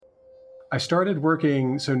I started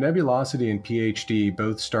working, so Nebulosity and PhD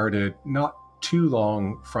both started not too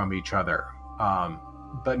long from each other.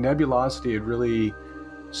 But Nebulosity had really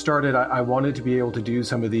started, I wanted to be able to do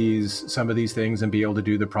some of these things and be able to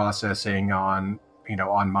do the processing on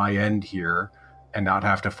my end here and not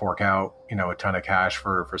have to fork out, a ton of cash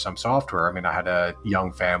for some software. I mean, I had a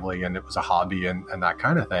young family and it was a hobby and that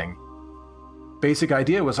kind of thing. Basic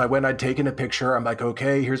idea was I'd taken a picture. I'm like,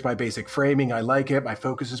 okay, here's my basic framing. I like it. My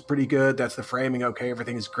focus is pretty good. That's the framing. Okay,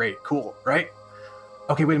 everything is great. Cool, right?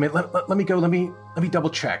 Okay, wait a minute. Let me go. Let me double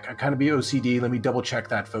check. I kind of be OCD. Let me double check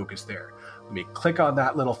that focus there. Let me click on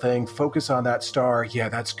that little thing. Focus on that star. Yeah,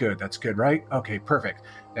 that's good. That's good, right? Okay, perfect.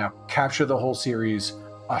 Now capture the whole series.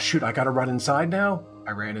 Oh, shoot, I got to run inside now?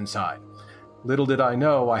 I ran inside. Little did I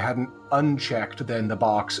know I hadn't unchecked then the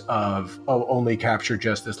box of, only capture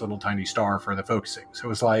just this little tiny star for the focusing. So it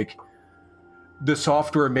was like the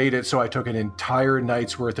software made it so I took an entire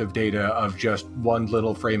night's worth of data of just one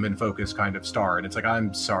little frame and focus kind of star. And it's like,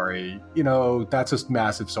 I'm sorry, that's a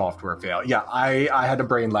massive software fail. Yeah, I had a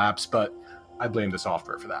brain lapse, but I blame the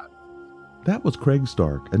software for that. That was Craig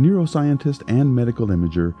Stark, a neuroscientist and medical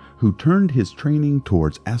imager who turned his training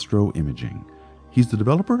towards astroimaging. He's the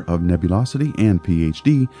developer of Nebulosity and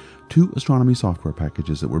PhD, two astronomy software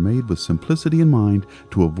packages that were made with simplicity in mind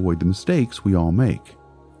to avoid the mistakes we all make.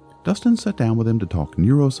 Dustin sat down with him to talk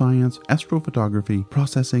neuroscience, astrophotography,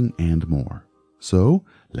 processing, and more. So,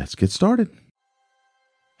 let's get started.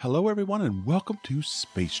 Hello, everyone, and welcome to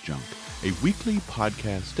Space Junk, a weekly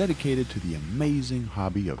podcast dedicated to the amazing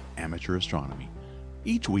hobby of amateur astronomy.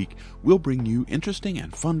 Each week, we'll bring you interesting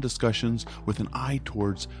and fun discussions with an eye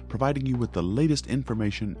towards providing you with the latest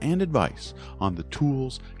information and advice on the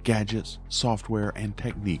tools, gadgets, software, and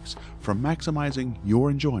techniques for maximizing your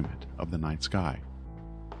enjoyment of the night sky.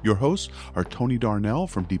 Your hosts are Tony Darnell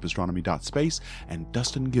from deepastronomy.space and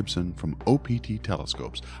Dustin Gibson from OPT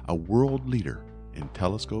Telescopes, a world leader in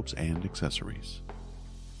telescopes and accessories.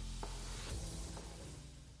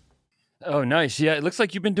 Oh, nice. Yeah, it looks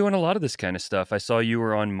like you've been doing a lot of this kind of stuff. I saw you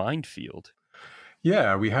were on Mindfield.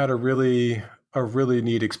 Yeah, we had a really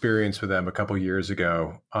neat experience with them a couple years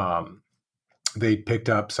ago. They picked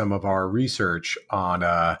up some of our research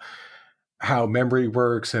on how memory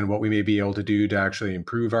works and what we may be able to do to actually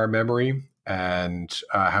improve our memory, and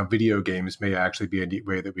how video games may actually be a neat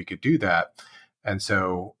way that we could do that. And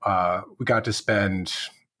so we got to spend,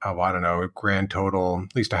 a grand total,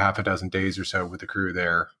 at least a half a dozen days or so with the crew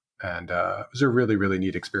there. And it was a really, really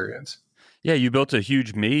neat experience. Yeah, you built a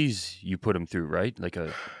huge maze you put them through, right?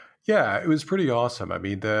 Yeah, it was pretty awesome. I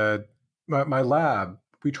mean, my lab,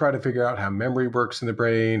 we try to figure out how memory works in the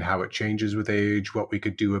brain, how it changes with age, what we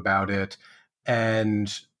could do about it.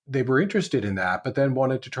 And they were interested in that, but then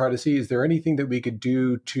wanted to try to see, is there anything that we could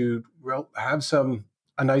do to have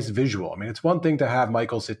a nice visual? I mean, it's one thing to have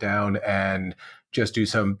Michael sit down and just do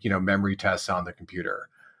some, memory tests on the computer.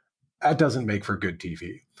 That doesn't make for good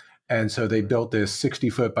TV. And so they built this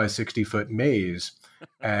 60-foot by 60-foot maze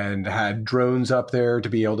and had drones up there to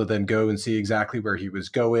be able to then go and see exactly where he was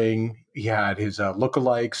going. He had his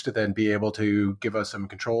lookalikes to then be able to give us some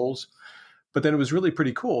controls. But then it was really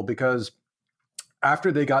pretty cool because after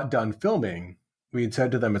they got done filming, we had said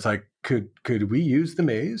to them, it's like, could we use the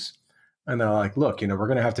maze? And they're like, look, we're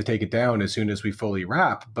going to have to take it down as soon as we fully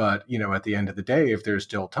wrap. But, at the end of the day, if there's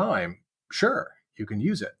still time, sure, you can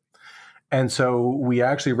use it. And so we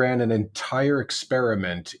actually ran an entire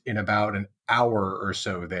experiment in about an hour or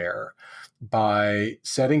so there by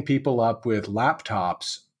setting people up with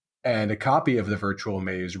laptops and a copy of the virtual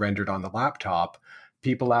maze rendered on the laptop,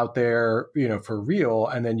 people out there, for real.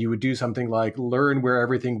 And then you would do something like learn where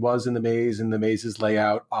everything was in the maze and the maze's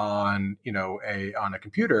layout on, on a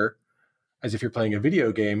computer, as if you're playing a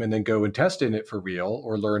video game, and then go and test in it for real,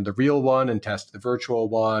 or learn the real one and test the virtual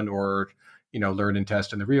one, or learn and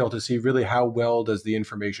test in the real to see really how well does the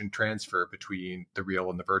information transfer between the real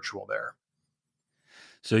and the virtual there.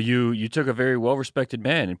 So you took a very well-respected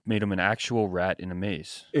man and made him an actual rat in a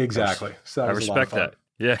maze. Exactly. So I respect that.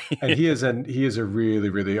 Yeah. And he is a really,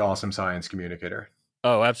 really awesome science communicator.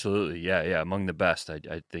 Oh, absolutely. Yeah. Among the best,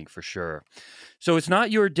 I think, for sure. So it's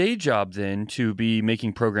not your day job then to be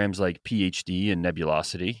making programs like PhD and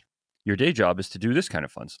Nebulosity. Your day job is to do this kind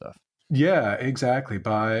of fun stuff. Yeah, exactly.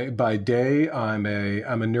 By day, I'm a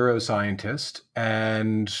neuroscientist,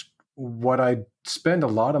 and what I spend a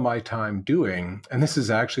lot of my time doing, and this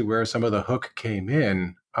is actually where some of the hook came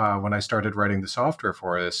in when I started writing the software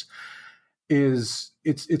for this, is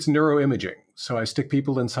it's neuroimaging. So I stick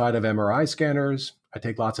people inside of MRI scanners. I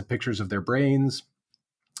take lots of pictures of their brains,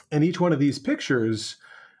 and each one of these pictures,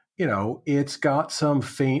 it's got some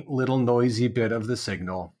faint little noisy bit of the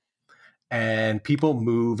signal. and people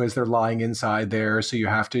move as they're lying inside there. So you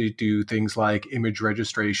have to do things like image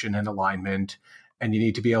registration and alignment. And you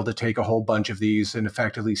need to be able to take a whole bunch of these and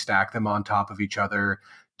effectively stack them on top of each other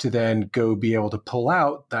to then go be able to pull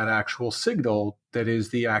out that actual signal that is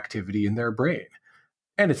the activity in their brain.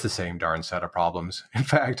 And it's the same darn set of problems. In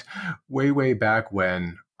fact, way back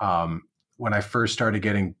when I first started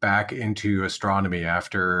getting back into astronomy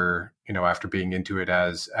after being into it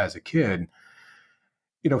as a kid,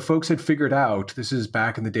 folks had figured out, this is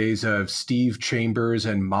back in the days of Steve Chambers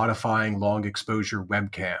and modifying long exposure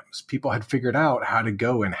webcams. People had figured out how to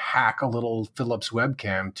go and hack a little Philips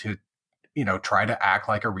webcam to, try to act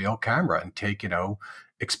like a real camera and take,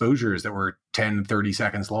 exposures that were 10, 30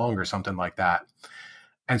 seconds long or something like that.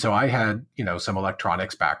 And so I had, some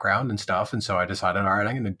electronics background and stuff. And so I decided, all right,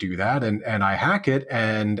 I'm going to do that. And I hack it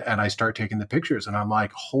and I start taking the pictures and I'm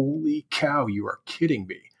like, holy cow, you are kidding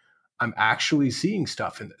me. I'm actually seeing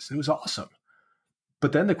stuff in this. And it was awesome.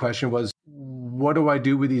 But then the question was, what do I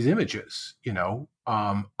do with these images?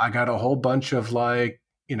 I got a whole bunch of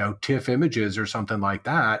TIFF images or something like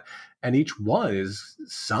that. And each one is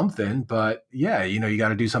something, but yeah, you got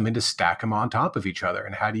to do something to stack them on top of each other.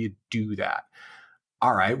 And how do you do that?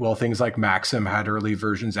 All right, well, things like Maxim had early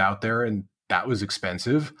versions out there and that was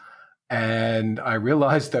expensive. And I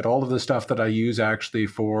realized that all of the stuff that I use actually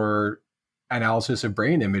for analysis of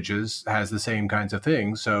brain images has the same kinds of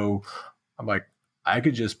things. So I'm like, I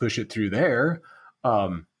could just push it through there.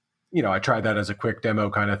 I tried that as a quick demo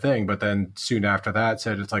kind of thing, but then soon after that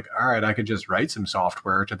said, it's like, all right, I could just write some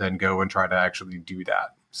software to then go and try to actually do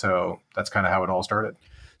that. So that's kind of how it all started.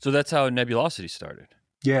 So that's how Nebulosity started.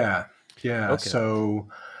 Yeah. Okay. So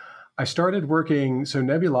I started working. So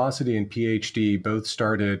Nebulosity and PhD both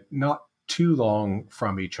started not too long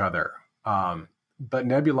from each other. But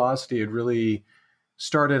Nebulosity had really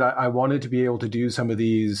started. I wanted to be able to do some of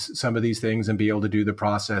these things and be able to do the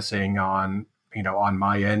processing on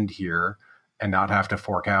my end here and not have to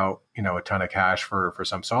fork out, a ton of cash for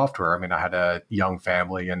some software. I mean, I had a young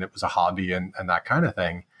family and it was a hobby and that kind of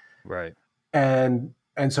thing. Right. And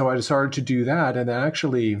so I started to do that. And then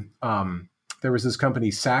actually, there was this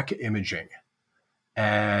company, SAC Imaging,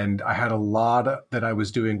 and I had a lot that I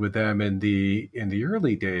was doing with them in the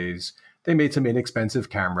early days. They made some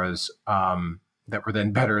inexpensive cameras that were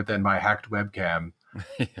then better than my hacked webcam.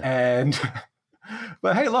 Yeah.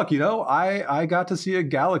 But hey, look, I got to see a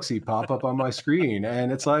galaxy pop up on my screen,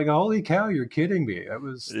 and it's like, holy cow, you're kidding me. That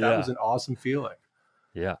was an awesome feeling.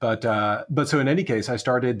 Yeah. But so in any case, I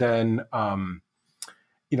started then.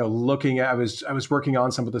 Looking at, I was working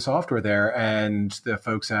on some of the software there, and the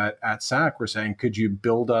folks at SAC were saying, could you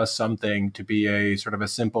build us something to be a sort of a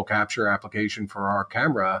simple capture application for our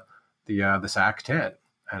camera, the SAC 10?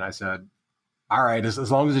 And I said, all right, as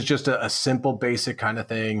long as it's just a simple, basic kind of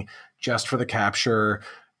thing, just for the capture,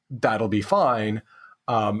 that'll be fine.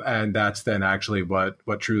 And that's then actually what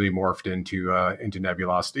truly morphed into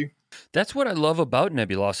Nebulosity. That's what I love about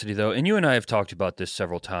Nebulosity, though. And you and I have talked about this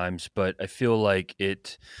several times, but I feel like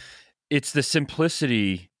it's the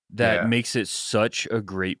simplicity that makes it such a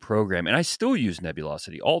great program. And I still use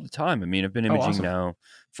Nebulosity all the time. I mean, I've been imaging now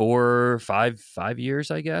for five years,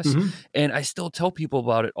 I guess. Mm-hmm. And I still tell people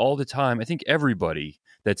about it all the time. I think everybody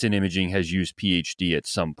that's in imaging has used PhD at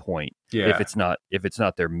some point. Yeah. If it's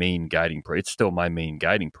not their main guiding it's still my main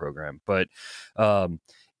guiding program. But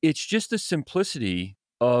it's just the simplicity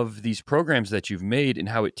of these programs that you've made and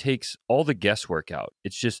how it takes all the guesswork out.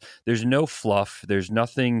 It's just, there's no fluff. There's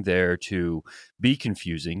nothing there to be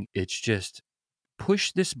confusing. It's just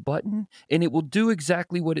push this button and it will do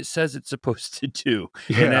exactly what it says it's supposed to do.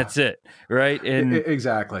 Yeah. And that's it. Right. And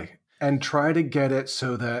exactly. And try to get it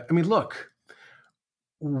so that, I mean, look,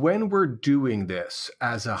 when we're doing this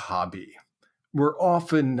as a hobby, we're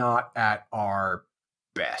often not at our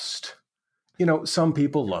best. Some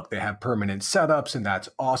people, look, they have permanent setups and that's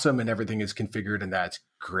awesome and everything is configured and that's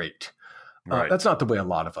great. Right. That's not the way a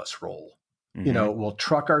lot of us roll. Mm-hmm. We'll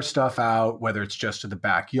truck our stuff out, whether it's just to the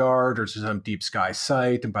backyard or to some deep sky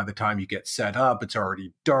site. And by the time you get set up, it's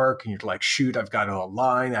already dark and you're like, shoot, I've got to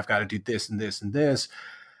align. I've got to do this and this and this.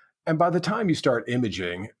 And by the time you start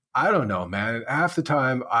imaging, I don't know, man, half the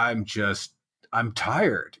time I'm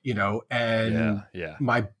tired, and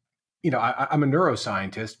my I'm a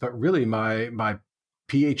neuroscientist, but really my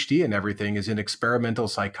PhD and everything is in experimental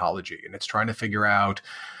psychology. And it's trying to figure out,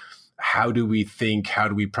 how do we think, how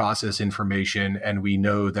do we process information? And we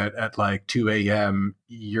know that at like 2 a.m.,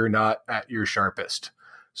 you're not at your sharpest.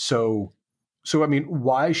 So, I mean,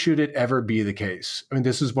 why should it ever be the case? I mean,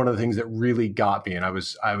 this is one of the things that really got me. And I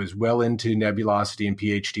was well into Nebulosity and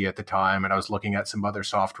PhD at the time. And I was looking at some other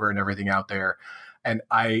software and everything out there. And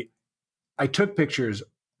I I took pictures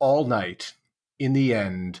all night in the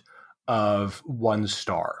end of one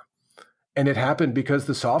star. And it happened because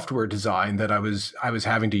the software design that I was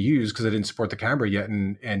having to use, because I didn't support the camera yet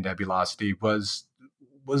in Nebulosity, was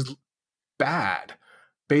bad.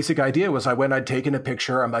 Basic idea was I'd taken a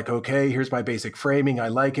picture. I'm like, okay, here's my basic framing. I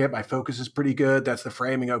like it. My focus is pretty good. That's the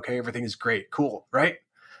framing. Okay, everything is great. Cool, right?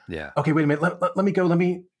 Yeah. Okay, wait a minute. Let me go. Let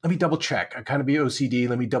me double check. I kind of be OCD.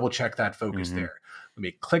 Let me double check that focus there. Let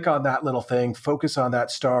me click on that little thing, focus on that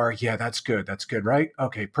star. Yeah, that's good. That's good, right?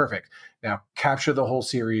 Okay, perfect. Now capture the whole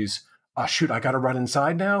series. Oh, shoot, I got to run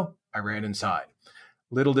inside now. I ran inside.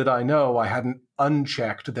 Little did I know I hadn't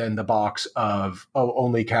unchecked then the box of,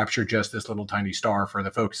 only capture just this little tiny star for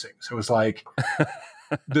the focusing. So it was like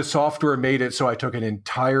the software made it so I took an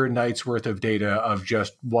entire night's worth of data of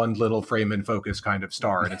just one little frame and focus kind of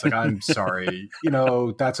star. And it's like, I'm sorry,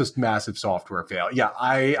 that's a massive software fail. Yeah,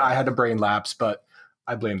 I had a brain lapse, but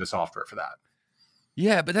I blame the software for that.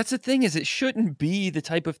 Yeah, but that's the thing, is it shouldn't be the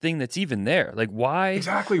type of thing that's even there. Like, why?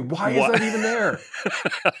 Exactly. Why is that even there?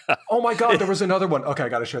 Oh my God, there was another one. Okay, I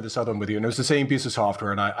got to share this other one with you. And it was the same piece of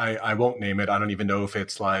software, and I won't name it. I don't even know if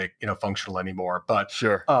it's functional anymore. But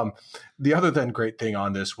sure. The other then great thing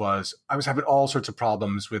on this was I was having all sorts of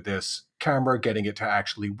problems with this camera, getting it to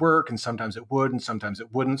actually work. And sometimes it would, and sometimes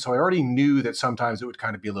it wouldn't. So I already knew that sometimes it would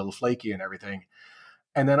kind of be a little flaky and everything.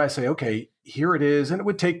 And then I say, okay, here it is. And it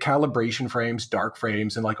would take calibration frames, dark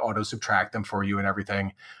frames, and auto subtract them for you and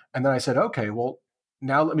everything. And then I said, okay, well,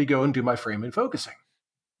 now let me go and do my frame and focusing.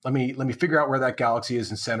 Let me figure out where that galaxy is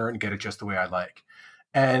and center it and get it just the way I like.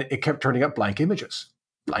 And it kept turning up blank images.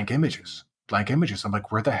 I'm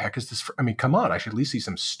like, where the heck is this? I mean, come on, I should at least see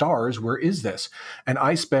some stars. Where is this? And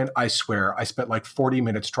I spent like 40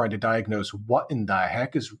 minutes trying to diagnose what in the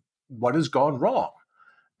heck what has gone wrong.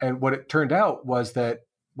 And what it turned out was that,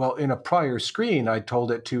 well, in a prior screen, I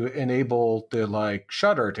told it to enable the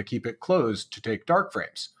shutter to keep it closed to take dark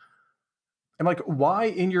frames. And why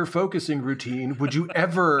in your focusing routine would you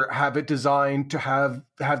ever have it designed to have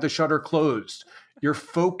the shutter closed? You're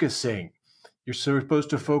focusing. You're supposed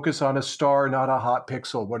to focus on a star, not a hot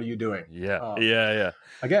pixel. What are you doing? Yeah.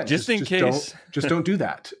 Again, just in case, don't do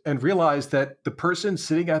that, and realize that the person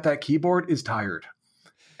sitting at that keyboard is tired.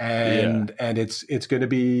 And it's going to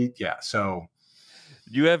be so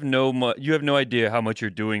you have no idea how much you're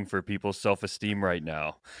doing for people's self-esteem right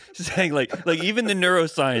now. Saying like even the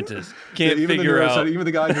neuroscientists can't figure out. Even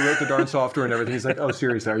the guy who wrote the darn software and everything, he's like, oh,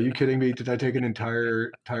 seriously, are you kidding me? Did I take an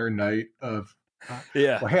entire night of?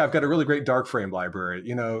 Well, hey, I've got a really great dark frame library,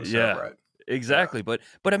 So, right. Exactly. But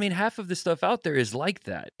I mean, half of the stuff out there is like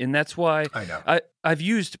that. And that's why I know I've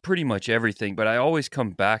used pretty much everything, but I always come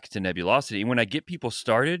back to Nebulosity. And when I get people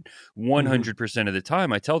started, 100% of the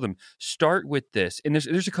time, I tell them, start with this. And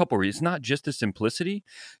there's a couple of reasons. It's not just the simplicity,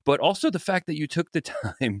 but also the fact that you took the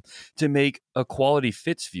time to make a quality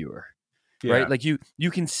fits viewer. Yeah. Right? Like you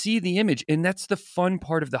can see the image, and that's the fun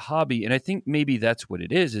part of the hobby. And I think maybe that's what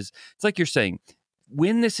it is it's like you're saying,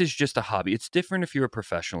 when this is just a hobby, it's different if you're a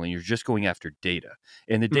professional and you're just going after data,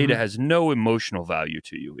 and the data has no emotional value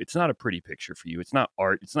to you. It's not a pretty picture for you. It's not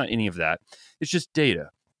art. It's not any of that. It's just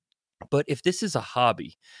data. But if this is a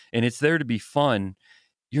hobby and it's there to be fun,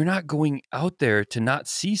 you're not going out there to not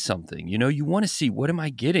see something. You want to see, what am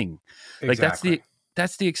I getting? Exactly.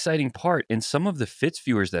 That's the exciting part. And some of the fits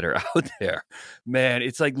viewers that are out there, man,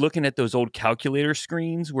 it's like looking at those old calculator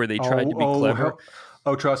screens where they tried to be clever.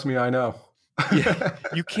 Trust me, I know. Yeah,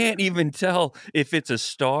 you can't even tell if it's a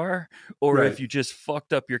star or if you just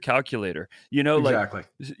fucked up your calculator. Exactly.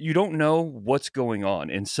 You don't know what's going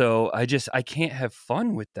on. And so I can't have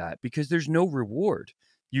fun with that because there's no reward.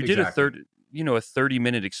 You did a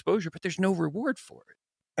 30-minute exposure, but there's no reward for it.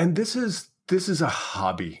 And this is a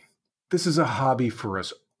hobby. This is a hobby for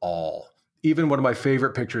us all. Even one of my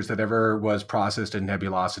favorite pictures that ever was processed in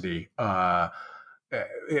Nebulosity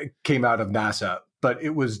it came out of NASA, but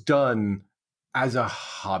it was done as a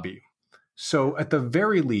hobby. So at the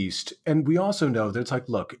very least, and we also know that it's like,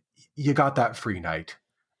 look, you got that free night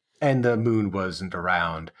and the moon wasn't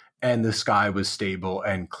around and the sky was stable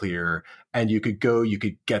and clear and you could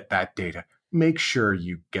get that data. Make sure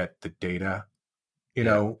you get the data,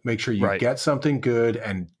 make sure you get something good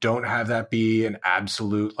and don't have that be an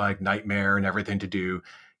absolute nightmare and everything to do.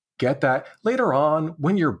 Get that later on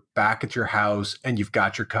when you're back at your house and you've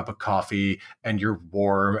got your cup of coffee and you're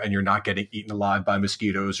warm and you're not getting eaten alive by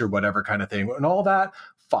mosquitoes or whatever kind of thing and all that.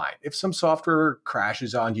 Fine. If some software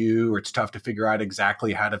crashes on you or it's tough to figure out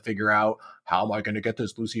exactly how to figure out how am I going to get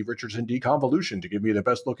this Lucy Richardson deconvolution to give me the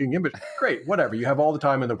best looking image? Great. Whatever. You have all the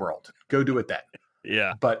time in the world. Go do it then.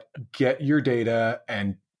 Yeah. But get your data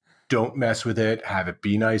and don't mess with it, have it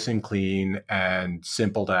be nice and clean and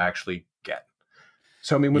simple to actually get.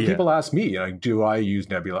 So, I mean, when people ask me, like, do I use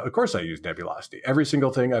Nebula? Of course I use Nebulosity. Every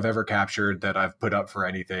single thing I've ever captured that I've put up for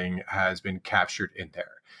anything has been captured in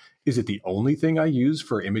there. Is it the only thing I use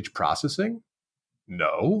for image processing?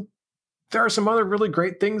 No. There are some other really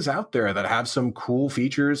great things out there that have some cool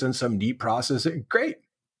features and some neat processing. Great.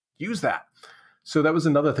 Use that. So that was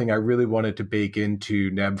another thing I really wanted to bake into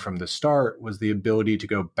Neb from the start, was the ability to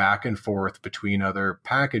go back and forth between other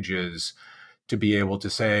packages to be able to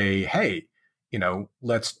say, hey,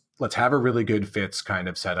 let's have a really good fits kind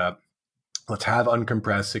of setup. Let's have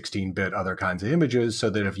uncompressed 16-bit other kinds of images so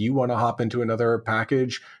that if you want to hop into another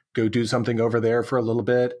package, go do something over there for a little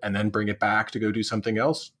bit and then bring it back to go do something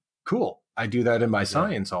else. Cool. I do that in my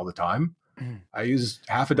science all the time. I use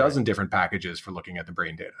half a dozen different packages for looking at the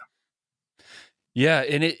brain data. Yeah,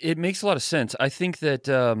 and it makes a lot of sense. I think that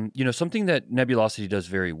something that Nebulosity does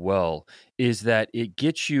very well is that it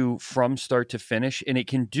gets you from start to finish, and it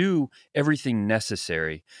can do everything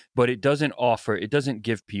necessary, but it doesn't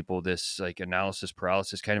give people this like analysis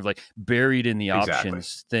paralysis, kind of like buried in the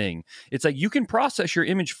options thing. It's like you can process your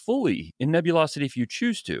image fully in Nebulosity if you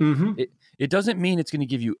choose to. Mm-hmm. It doesn't mean it's going to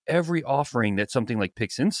give you every offering that something like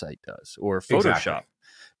PixInsight does or Photoshop. Exactly.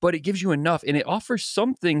 But it gives you enough, and it offers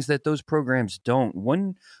some things that those programs don't.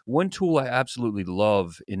 One tool I absolutely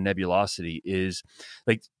love in Nebulosity is,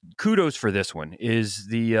 like, kudos for this one, is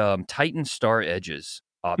the Titan Star Edges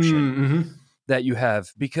option that you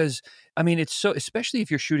have. Because, I mean, it's so, especially if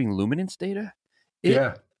you're shooting luminance data,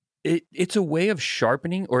 it's a way of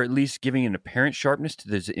sharpening, or at least giving an apparent sharpness to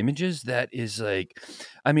those images that is like,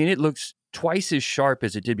 I mean, it looks twice as sharp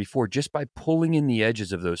as it did before just by pulling in the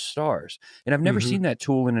edges of those stars. And I've never seen that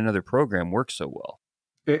tool in another program work so well.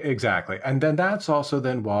 Exactly. And then that's also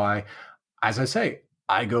then why, as I say,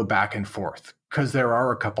 I go back and forth, because there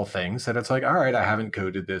are a couple things that it's like, all right, I haven't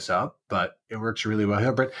coded this up, but it works really well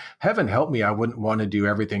here. But heaven help me, I wouldn't want to do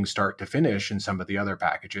everything start to finish in some of the other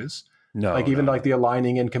packages. Like the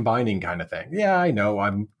aligning and combining kind of thing. Yeah, I know.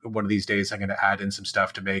 I'm one of these days I'm going to add in some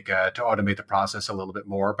stuff to make to automate the process a little bit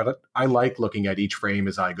more. But I like looking at each frame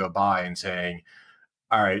as I go by and saying,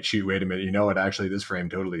 all right, shoot, wait a minute. You know what? Actually, this frame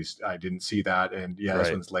totally, I didn't see that. And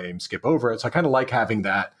this one's lame. Skip over it. So I kind of like having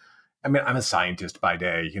that. I mean, I'm a scientist by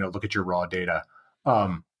day. Look at your raw data.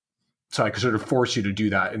 So I could sort of force you to do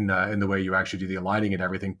that in the way you actually do the aligning and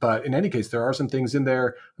everything. But in any case, there are some things in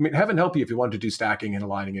there. I mean, heaven help you if you want to do stacking and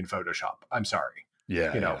aligning in Photoshop. I'm sorry.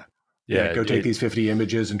 Go take these 50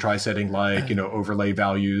 images and try setting overlay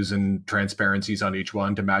values and transparencies on each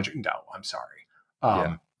one to magic. No, I'm sorry.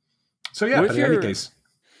 So yeah, but in any case,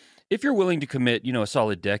 if you're willing to commit, a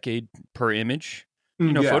solid decade per image,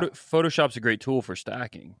 Photoshop's a great tool for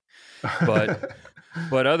stacking, but.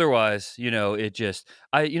 But otherwise, it just,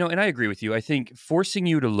 and I agree with you. I think forcing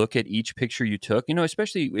you to look at each picture you took,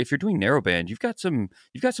 especially if you're doing narrowband, you've got some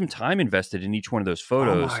time invested in each one of those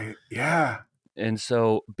photos. And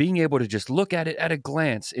so being able to just look at it at a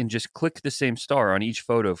glance and just click the same star on each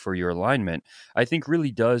photo for your alignment, I think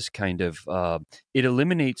really does kind of, it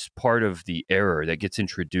eliminates part of the error that gets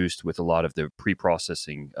introduced with a lot of the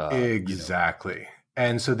pre-processing. Exactly.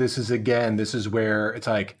 And so this is where it's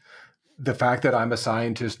like, the fact that I'm a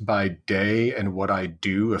scientist by day and what I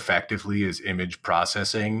do effectively is image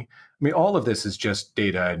processing. I mean, all of this is just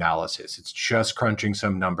data analysis. It's just crunching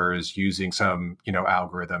some numbers, using some,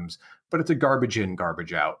 algorithms, but it's a garbage in,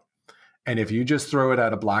 garbage out. And if you just throw it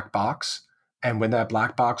at a black box, and when that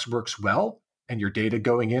black box works well and your data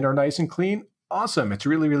going in are nice and clean, awesome. It's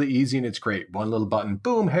really, really easy and it's great. One little button,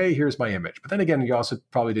 boom, hey, here's my image. But then again, you also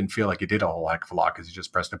probably didn't feel like you did a whole heck of a lot because you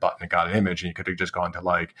just pressed a button and got an image, and you could have just gone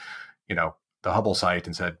to the Hubble site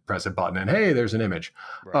and said, press a button and hey, there's an image.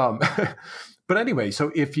 Right. But anyway,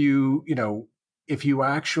 so if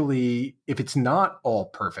it's not all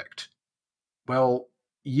perfect, well,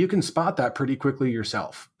 you can spot that pretty quickly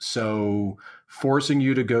yourself. So forcing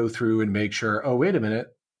you to go through and make sure, oh, wait a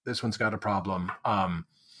minute, this one's got a problem.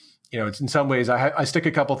 It's in some ways, I stick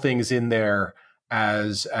a couple things in there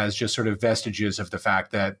as just sort of vestiges of the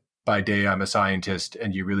fact that by day I'm a scientist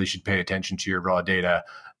and you really should pay attention to your raw data.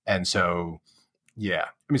 And so, yeah.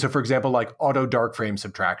 I mean, so for example, like auto dark frame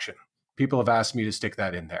subtraction, people have asked me to stick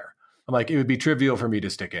that in there. I'm like, it would be trivial for me to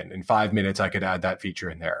stick in. In 5 minutes, I could add that feature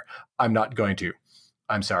in there. I'm not going to.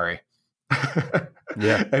 I'm sorry.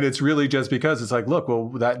 Yeah. And it's really just because it's like, look, well,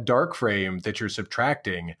 that dark frame that you're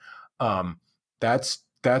subtracting, that's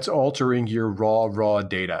altering your raw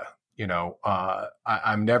data.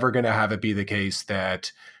 I'm never going to have it be the case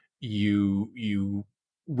that you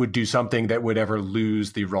would do something that would ever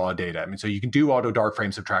lose the raw data. I mean, so you can do auto dark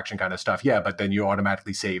frame subtraction kind of stuff. Yeah. But then you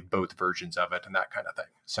automatically save both versions of it and that kind of thing.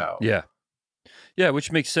 So yeah,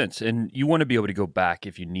 which makes sense. And you want to be able to go back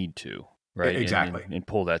if you need to, right? Exactly. And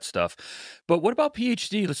pull that stuff. But what about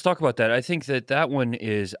PhD? Let's talk about that. I think that one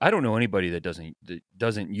is, I don't know anybody that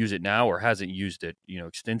doesn't use it now or hasn't used it,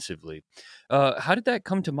 extensively. How did that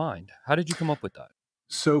come to mind? How did you come up with that?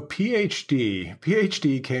 So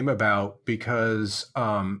PhD came about because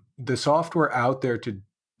the software out there to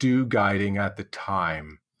do guiding at the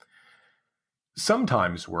time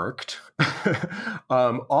sometimes worked,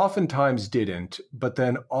 oftentimes didn't, but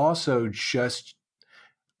then also just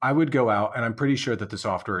I would go out, and I'm pretty sure that the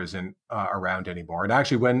software isn't around anymore. And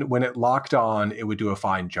actually, when it locked on, it would do a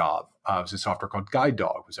fine job. It was a software called Guide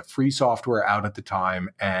Dog. It was a free software out at the time,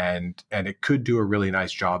 and it could do a really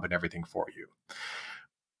nice job and everything for you.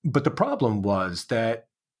 But the problem was that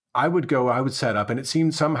I would set up, and it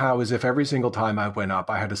seemed somehow as if every single time I went up,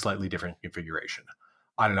 I had a slightly different configuration.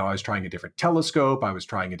 I don't know, I was trying a different telescope, I was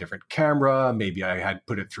trying a different camera, maybe I had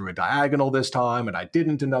put it through a diagonal this time, and I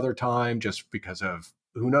didn't another time just because of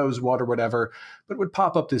who knows what or whatever, but it would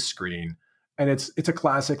pop up this screen. And it's a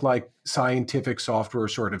classic like scientific software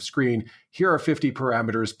sort of screen. Here are 50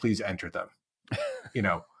 parameters, please enter them.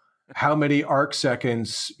 How many arc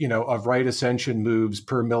seconds, of right ascension moves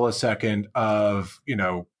per millisecond of,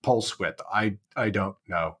 pulse width? I don't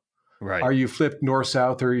know. Right. Are you flipped north,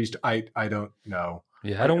 south, or east? I don't know.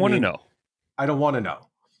 Yeah, I don't want to know. I don't want to know.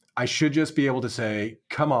 I should just be able to say,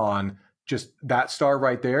 come on, just that star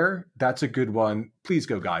right there, that's a good one. Please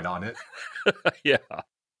go guide on it. Yeah.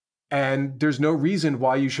 And there's no reason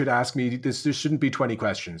why you should ask me this. There shouldn't be 20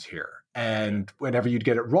 questions here. And whenever you'd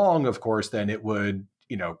get it wrong, of course, then it would,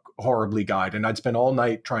 horribly guide. And I'd spend all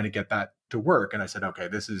night trying to get that to work. And I said, okay,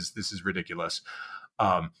 this is ridiculous.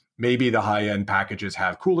 Maybe the high-end packages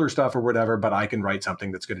have cooler stuff or whatever, but I can write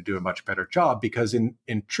something that's going to do a much better job because in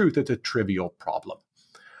truth, it's a trivial problem.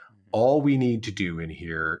 All we need to do in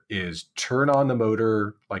here is turn on the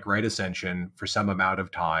motor like right ascension for some amount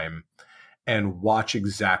of time and watch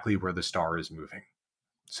exactly where the star is moving.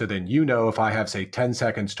 So then if I have, say, 10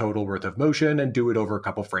 seconds total worth of motion and do it over a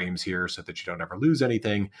couple frames here so that you don't ever lose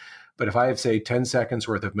anything. But if I have, say, 10 seconds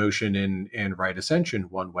worth of motion in right ascension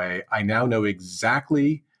one way, I now know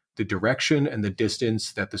exactly the direction and the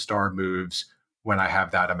distance that the star moves when I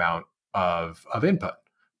have that amount of input.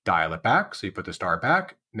 Dial it back. So you put the star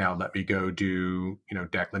back. Now let me go do,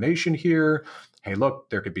 declination here. Hey, look,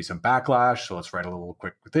 there could be some backlash. So let's write a little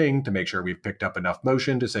quick thing to make sure we've picked up enough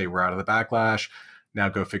motion to say we're out of the backlash. Now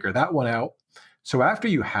go figure that one out. So after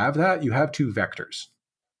you have that, you have two vectors.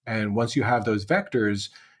 And once you have those vectors,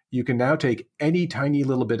 you can now take any tiny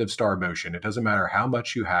little bit of star motion. It doesn't matter how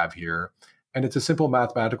much you have here. And it's a simple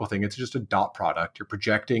mathematical thing. It's just a dot product. You're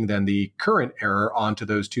projecting then the current error onto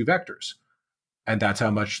those two vectors. And that's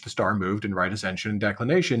how much the star moved in right ascension and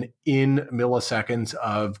declination in milliseconds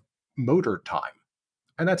of motor time.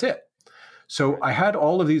 And that's it. So I had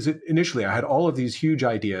all of these huge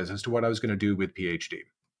ideas as to what I was going to do with PhD.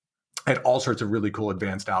 I had all sorts of really cool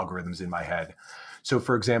advanced algorithms in my head. So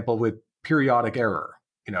for example, with periodic error,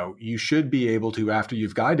 you should be able to, after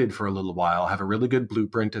you've guided for a little while, have a really good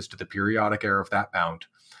blueprint as to the periodic error of that mount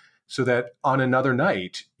so that on another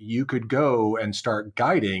night, you could go and start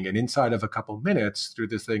guiding. And inside of a couple minutes through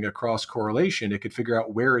this thing across correlation, it could figure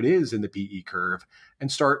out where it is in the PE curve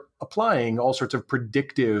and start applying all sorts of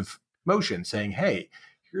predictive motion, saying, hey,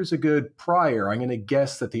 here's a good prior. I'm going to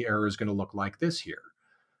guess that the error is going to look like this here.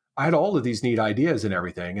 I had all of these neat ideas and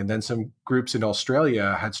everything. And then some groups in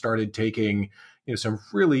Australia had started taking, some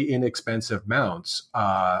really inexpensive mounts,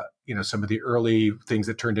 some of the early things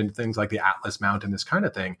that turned into things like the Atlas mount and this kind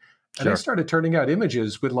of thing. And they started turning out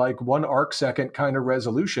images with like 1 arc second kind of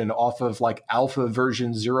resolution off of like alpha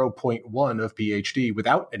version 0.1 of PhD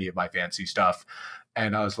without any of my fancy stuff.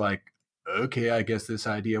 And I was like, okay, I guess this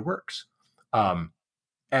idea works.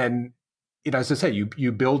 And as I say,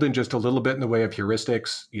 you build in just a little bit in the way of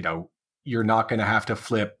heuristics. You're not going to have to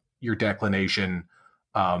flip your declination,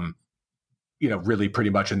 really pretty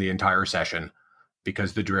much in the entire session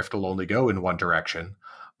because the drift will only go in one direction.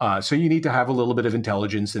 So you need to have a little bit of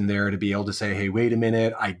intelligence in there to be able to say, hey, wait a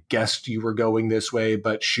minute, I guessed you were going this way,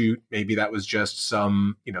 but shoot, maybe that was just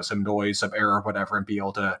some noise, some error, whatever, and be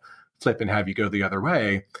able to flip and have you go the other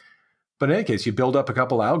way. But in any case, you build up a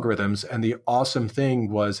couple algorithms, and the awesome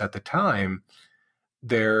thing was at the time,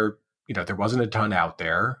 there wasn't a ton out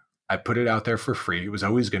there. I put it out there for free. It was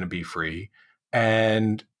always going to be free.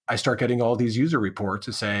 And I start getting all these user reports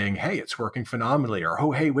of saying, hey, it's working phenomenally, or,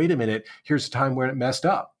 oh, hey, wait a minute, here's a time where it messed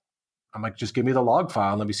up. I'm like, just give me the log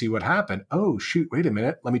file and let me see what happened. Oh, shoot, wait a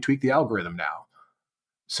minute. Let me tweak the algorithm now.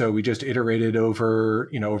 So we just iterated over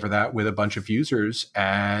that with a bunch of users,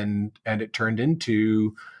 and it turned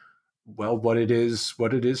into, well, what it is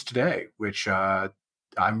today, which I'm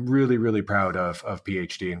really, really proud of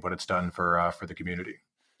PhD and what it's done for the community.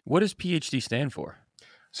 What does PhD stand for?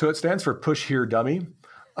 So it stands for Push Here Dummy.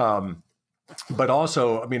 But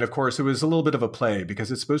also, I mean, of course, it was a little bit of a play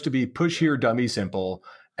because it's supposed to be push here, dummy, simple,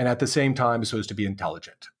 and at the same time, it's supposed to be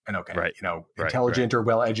intelligent and okay, right. Intelligent or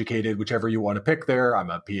well educated, whichever you want to pick. There, I'm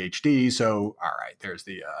a PhD, so all right, there's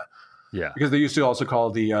the because they used to also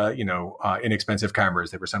call the inexpensive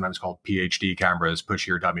cameras. They were sometimes called PhD cameras, push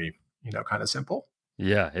here, dummy, kind of simple.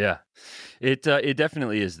 Yeah. It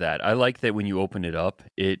definitely is that. I like that when you open it up,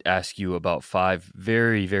 it asks you about 5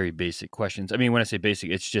 very, very basic questions. I mean, when I say basic,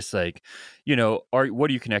 it's just like, what are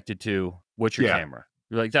you connected to? What's your camera?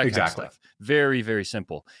 You're like that kind of stuff. Very, very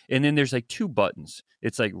simple. And then there's like 2 buttons.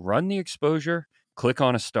 It's like run the exposure, click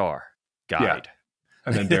on a star, guide. Yeah.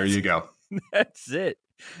 And then there you go. That's it.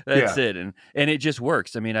 That's it. And it just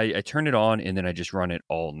works. I mean, I turn it on and then I just run it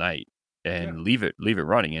all night. And leave it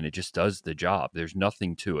running, and it just does the job. There's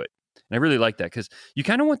nothing to it. And I really like that because you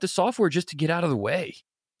kind of want the software just to get out of the way.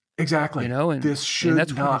 Exactly. And this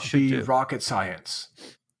should not be rocket science.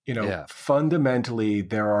 Fundamentally,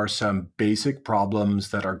 there are some basic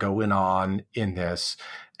problems that are going on in this.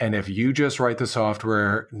 And if you just write the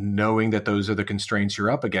software knowing that those are the constraints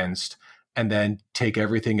you're up against, and then take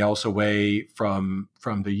everything else away from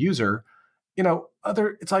the user,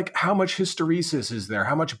 it's like, how much hysteresis is there?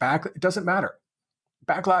 How much it doesn't matter.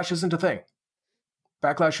 Backlash isn't a thing.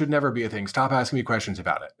 Backlash should never be a thing. Stop asking me questions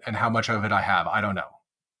about it and how much of it I have. I don't know.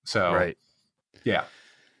 So, right. Yeah.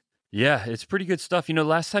 Yeah, it's pretty good stuff.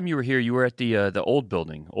 Last time you were here, you were at the old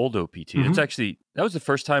building, old OPT. Mm-hmm. That was the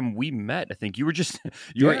first time we met. I think you were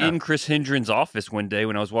were in Chris Hendren's office one day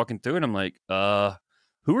when I was walking through, and I'm like,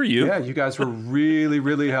 who are you? Yeah, you guys were really,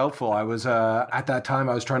 really helpful. I was at that time,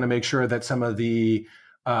 I was trying to make sure that some of the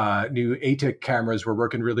new ATIC cameras were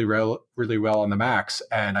working really well on the Macs,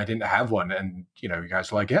 and I didn't have one. And you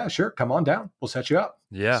guys were like, "Yeah, sure, come on down, we'll set you up."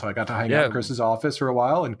 Yeah. So I got to hang out in Chris's office for a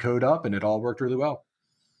while and code up, and it all worked really well.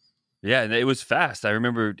 Yeah, and it was fast. I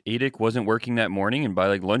remember ATIC wasn't working that morning, and by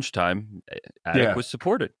like lunchtime, ATIC was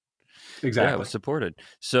supported. Exactly. Yeah, it was supported.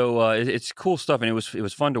 So it's cool stuff, and it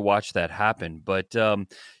was fun to watch that happen. But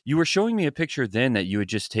you were showing me a picture then that you had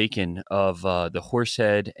just taken of the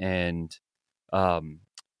Horsehead and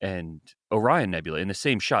Orion Nebula in the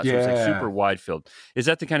same shot. So it's like super wide field. Is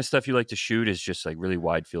that the kind of stuff you like to shoot? Is just like really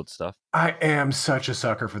wide field stuff? I am such a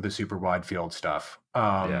sucker for the super wide field stuff.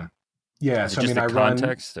 Yeah. So I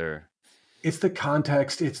context or. It's the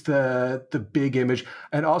context, it's the big image.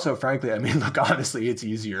 And also, frankly, I mean, look, honestly, it's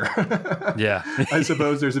easier. Yeah. I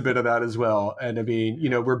suppose there's a bit of that as well. And I mean,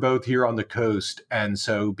 we're both here on the coast. And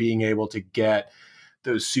so being able to get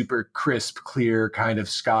those super crisp, clear kind of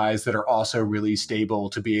skies that are also really stable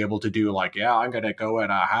to be able to do like, I'm going to go at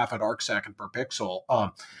a half an arc second per pixel.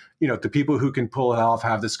 The people who can pull it off,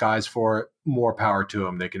 have the skies for it, more power to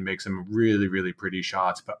them. They can make some really, really pretty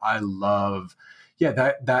shots. But I love,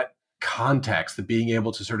 that context, the being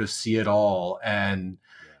able to sort of see it all, and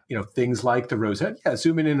things like the Rosehead.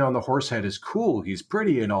 Zooming in on the Horsehead is cool, he's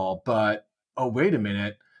pretty and all, but wait a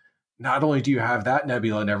minute, not only do you have that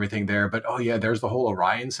nebula and everything there, but there's the whole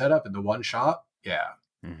Orion setup in the one shot.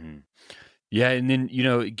 Mm-hmm. And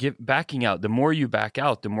then backing out, the more you back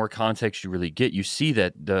out, the more context you really get. You see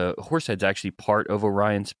that the Horsehead's actually part of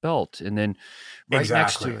Orion's belt, and then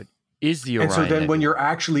next to it is the Orion. And so then when you're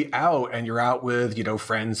actually out and you're out with,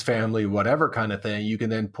 friends, family, whatever kind of thing, you can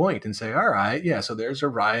then point and say, all right, so there's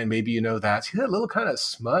Orion. Maybe that. See that little kind of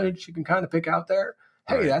smudge you can kind of pick out there?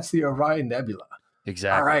 Hey, that's the Orion Nebula.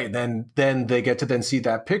 Exactly. All right, then they get to then see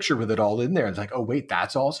that picture with it all in there. It's like, oh, wait,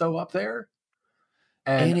 that's also up there?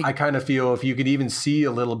 And I kind of feel if you could even see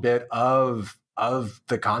a little bit of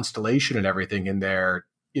the constellation and everything in there,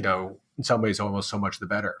 in some ways, almost so much the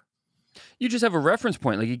better. You just have a reference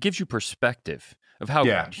point. Like, it gives you perspective of how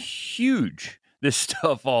huge this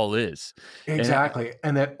stuff all is. Exactly.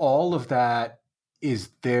 And that all of that is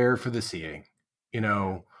there for the seeing.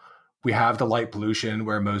 We have the light pollution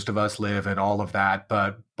where most of us live and all of that.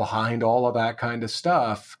 But behind all of that kind of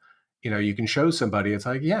stuff, you can show somebody, it's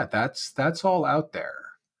like, that's all out there.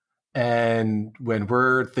 And when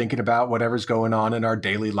we're thinking about whatever's going on in our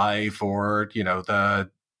daily life or, the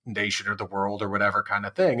nation or the world or whatever kind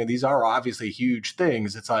of thing, and these are obviously huge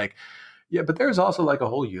things, it's like, but there's also like a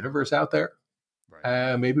whole universe out there.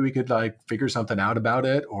 Right. Maybe we could like figure something out about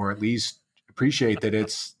it, or at least appreciate that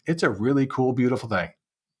it's a really cool, beautiful thing.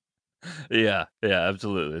 Yeah,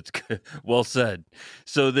 absolutely. It's good. Well said.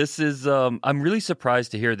 So this is I'm really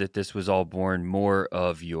surprised to hear that this was all born more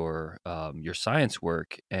of your science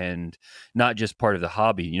work and not just part of the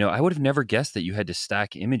hobby. You know, I would have never guessed that you had to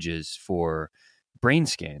stack images for brain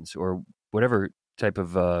scans or whatever type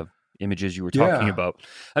of images you were talking Yeah. about.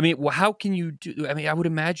 I mean, how can you do I mean, I would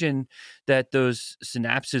imagine that those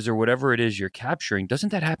synapses or whatever it is you're capturing, doesn't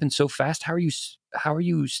that happen so fast? How are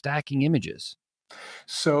you stacking images?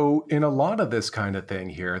 So in a lot of this kind of thing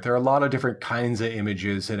here, there are a lot of different kinds of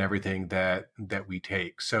images and everything that we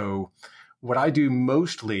take. So what I do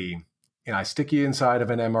mostly, I stick you inside of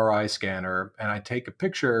an MRI scanner and I take a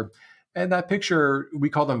picture. And that picture, we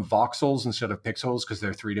call them voxels instead of pixels because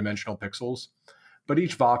they're three-dimensional pixels. But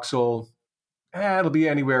each voxel, it'll be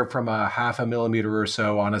anywhere from a half a millimeter or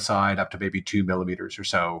so on a side up to maybe 2 millimeters or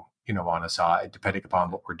so, on a side, depending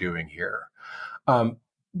upon what we're doing here. Um,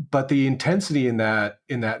 but the intensity in that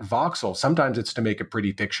voxel, sometimes it's to make a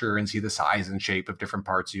pretty picture and see the size and shape of different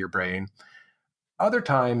parts of your brain. Other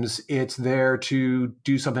times it's there to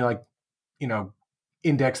do something like, you know,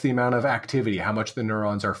 index the amount of activity, how much the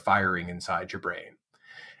neurons are firing inside your brain.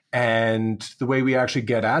 And the way we actually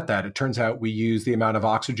get at that, it turns out we use the amount of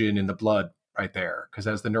oxygen in the blood right there. Because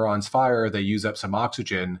as the neurons fire, they use up some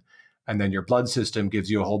oxygen. And then your blood system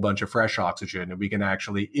gives you a whole bunch of fresh oxygen. And we can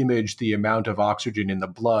actually image the amount of oxygen in the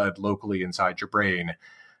blood locally inside your brain.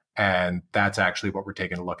 And that's actually what we're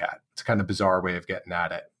taking a look at. It's a kind of bizarre way of getting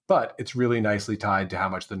at it. But it's really nicely tied to how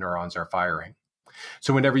much the neurons are firing.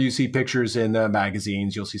 So whenever you see pictures in the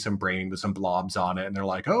magazines, you'll see some brain with some blobs on it. And they're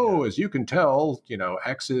like, oh, as you can tell,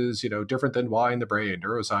 X is, different than Y in the brain.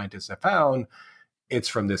 Neuroscientists have found it's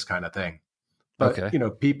from this kind of thing. But, Okay.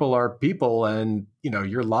 People are people and,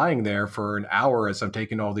 you're lying there for an hour as I'm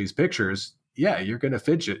taking all these pictures. Yeah, you're going to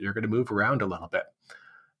fidget. You're going to move around a little bit.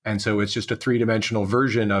 And so it's just a three-dimensional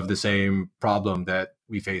version of the same problem that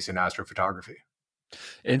we face in astrophotography.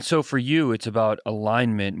 And so for you, it's about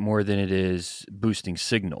alignment more than it is boosting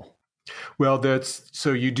signal. Well,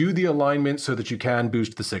 so you do the alignment so that you can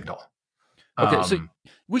boost the signal. Okay, so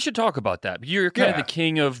we should talk about that. You're kind of Yeah. the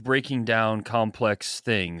king of breaking down complex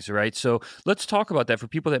things, right? So let's talk about that for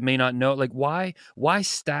people that may not know. Like, why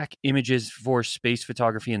stack images for space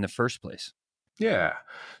photography in the first place? Yeah.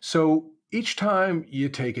 So each time you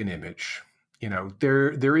take an image,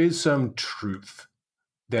 there is some truth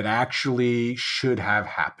that actually should have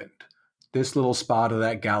happened. This little spot of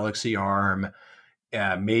that galaxy arm,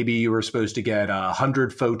 maybe you were supposed to get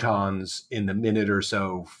 100 photons in the minute or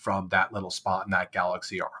so from that little spot in that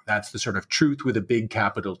galaxy arm. That's the sort of truth with a big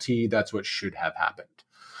capital T. That's what should have happened.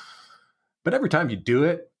 But every time you do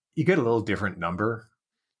it, you get a little different number.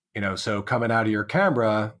 So coming out of your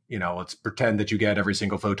camera, let's pretend that you get every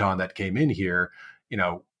single photon that came in here.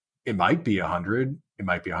 It might be 100, it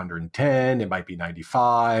might be 110, it might be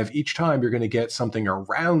 95. Each time you're going to get something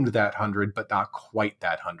around that 100, but not quite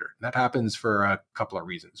that 100. And that happens for a couple of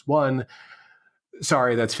reasons. One,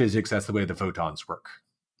 sorry, that's physics. That's the way the photons work.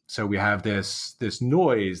 So we have this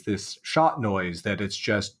noise, this shot noise, that it's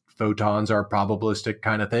just photons are probabilistic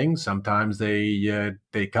kind of things. Sometimes they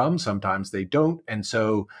come, sometimes they don't. And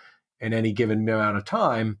so in any given amount of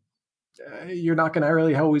time, you're not going to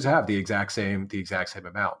really always have the exact same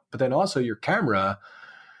amount. But then also your camera,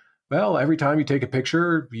 well, every time you take a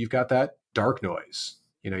picture, you've got that dark noise.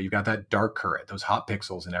 You've got that dark current, those hot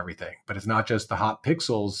pixels and everything. But it's not just the hot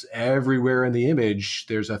pixels. Everywhere in the image,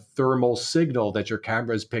 there's a thermal signal that your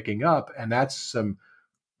camera is picking up. And that's some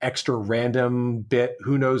extra random bit.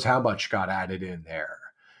 Who knows how much got added in there.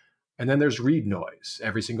 And then there's read noise.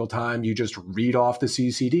 Every single time you just read off the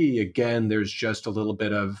CCD, again, there's just a little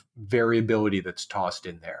bit of variability that's tossed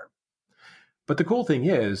in there. But the cool thing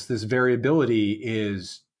is, this variability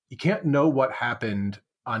is, you can't know what happened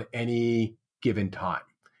on any given time.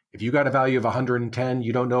 If you got a value of 110,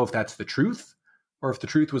 you don't know if that's the truth, or if the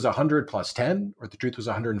truth was 100 plus 10, or if the truth was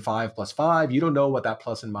 105 plus 5. You don't know what that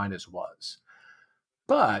plus and minus was.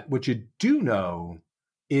 But what you do know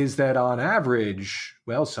is that on average,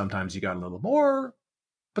 well, sometimes you got a little more,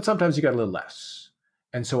 but sometimes you got a little less.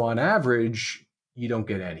 And so on average, you don't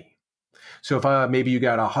get any. So if maybe you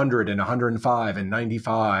got 100 and 105 and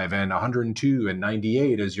 95 and 102 and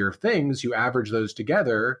 98 as your things, you average those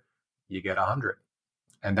together, you get 100.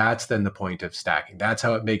 And that's then the point of stacking. That's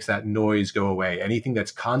how it makes that noise go away. Anything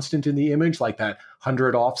that's constant in the image, like that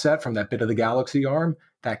 100 offset from that bit of the galaxy arm,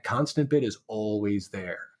 that constant bit is always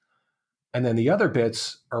there. And then the other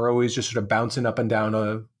bits are always just sort of bouncing up and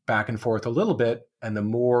down, back and forth a little bit. And the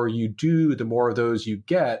more you do, the more of those you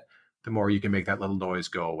get, the more you can make that little noise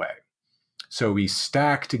go away. So we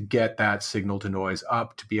stack to get that signal to noise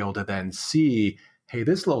up to be able to then see, hey,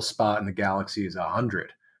 this little spot in the galaxy is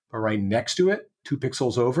 100, but right next to it, 2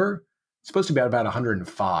 pixels over, it's supposed to be about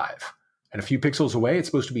 105. And a few pixels away, it's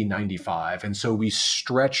supposed to be 95. And so we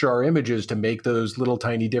stretch our images to make those little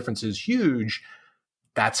tiny differences huge.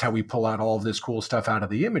 That's how we pull out all of this cool stuff out of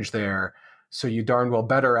the image there. So you darn well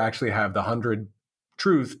better actually have the 100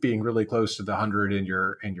 truth being really close to the 100 in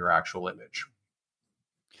your actual image.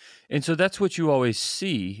 And so that's what you always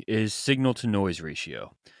see is signal to noise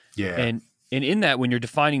ratio. Yeah. And in that, when you're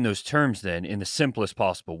defining those terms, then in the simplest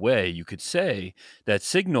possible way, you could say that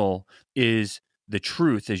signal is the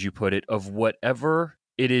truth, as you put it, of whatever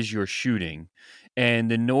it is you're shooting.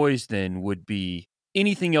 And the noise then would be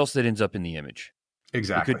anything else that ends up in the image.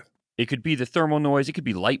 Exactly. It could be the thermal noise. It could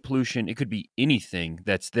be light pollution. It could be anything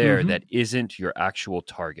that's there that isn't your actual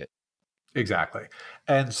target. Exactly.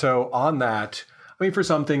 And so on that, I mean, for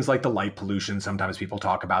some things like the light pollution, sometimes people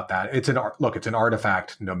talk about that. It's an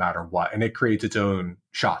artifact no matter what, and it creates its own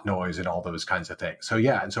shot noise and all those kinds of things. So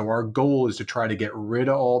yeah, and so our goal is to try to get rid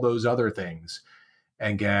of all those other things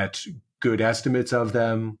and get good estimates of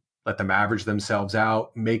them, let them average themselves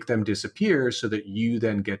out, make them disappear so that you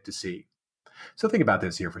then get to see. So think about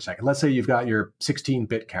this here for a second. Let's say you've got your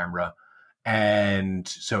 16-bit camera, and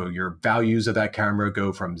so your values of that camera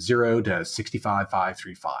go from 0 to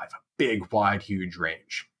 65,535, a big, wide, huge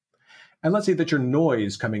range. And let's say that your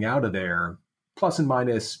noise coming out of there, plus and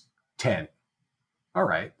minus 10. All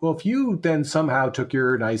right, well, if you then somehow took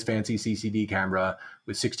your nice fancy CCD camera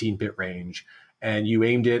with 16-bit range and you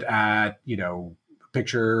aimed it at, a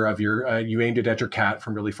picture of you aimed it at your cat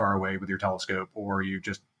from really far away with your telescope, or you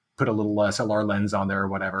just put a little SLR lens on there or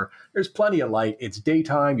whatever. There's plenty of light. It's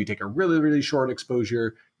daytime. You take a really, really short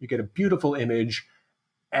exposure. You get a beautiful image.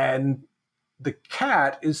 And the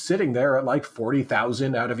cat is sitting there at like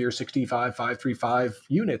 40,000 out of your 65,535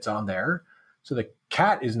 units on there. So the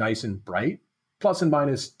cat is nice and bright, plus and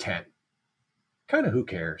minus 10. Kind of who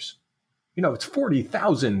cares? It's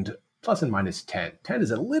 40,000 plus and minus 10. 10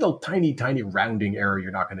 is a little tiny, tiny rounding error.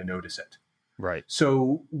 You're not going to notice it. Right.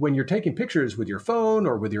 So when you're taking pictures with your phone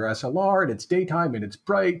or with your SLR and it's daytime and it's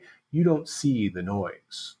bright, you don't see the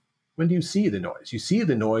noise. When do you see the noise? You see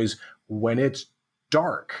the noise when it's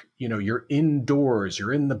dark. You're indoors,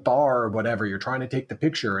 you're in the bar or whatever, you're trying to take the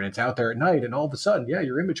picture and it's out there at night, and all of a sudden, yeah,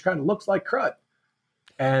 your image kind of looks like crud.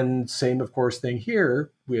 And same, of course, thing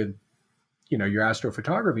here with, your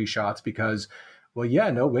astrophotography shots, because well, yeah,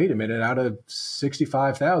 no, wait a minute. Out of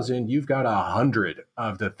 65,000, you've got 100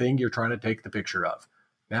 of the thing you're trying to take the picture of.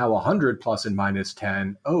 Now 100 plus and minus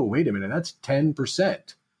 10. Oh, wait a minute. That's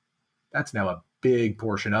 10%. That's now a big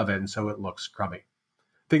portion of it. And so it looks crummy.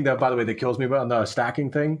 Thing that, by the way, that kills me on the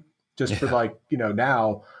stacking thing, just for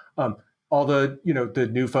now, all the, the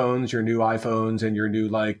new phones, your new iPhones and your new,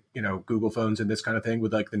 Google phones and this kind of thing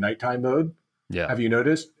with the nighttime mode. Yeah. Have you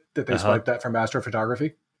noticed that they swiped that from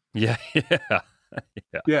astrophotography? Yeah.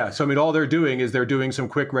 Yeah. So, all they're doing is they're doing some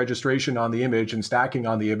quick registration on the image and stacking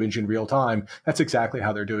on the image in real time. That's exactly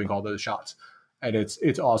how they're doing all those shots. And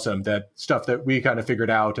it's awesome that stuff that we kind of figured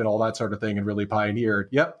out and all that sort of thing and really pioneered.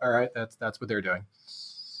 Yep. All right. That's what they're doing.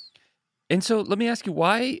 And so let me ask you,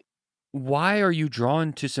 why are you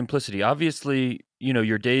drawn to simplicity? Obviously,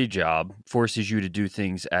 your day job forces you to do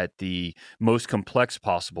things at the most complex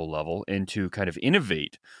possible level and to kind of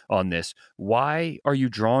innovate on this. Why are you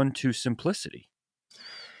drawn to simplicity?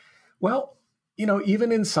 Well,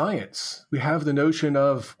 even in science, we have the notion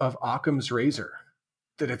of Occam's razor,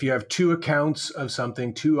 that if you have two accounts of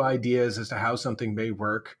something, two ideas as to how something may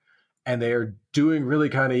work, and they are doing really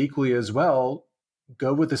kind of equally as well,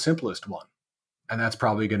 go with the simplest one. And that's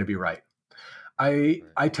probably going to be right. I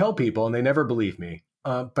tell people, and they never believe me,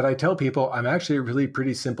 but I tell people I'm actually a really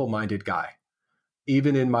pretty simple-minded guy,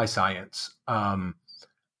 even in my science.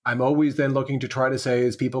 I'm always then looking to try to say,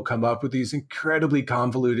 as people come up with these incredibly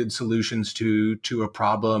convoluted solutions to a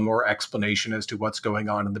problem or explanation as to what's going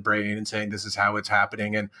on in the brain, and saying this is how it's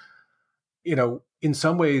happening. And, in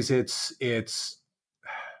some ways it's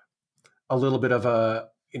a little bit of a,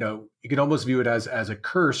 you could almost view it as a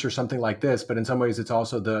curse or something like this, but in some ways it's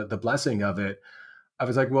also the blessing of it. I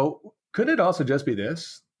was like, well, could it also just be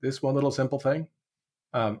this one little simple thing?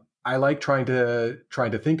 I like trying to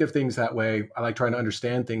think of things that way. I like trying to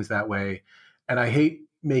understand things that way. And I hate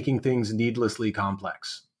making things needlessly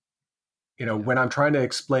complex. When I'm trying to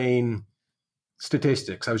explain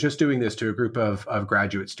statistics, I was just doing this to a group of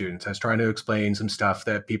graduate students. I was trying to explain some stuff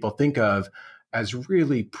that people think of as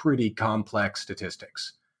really pretty complex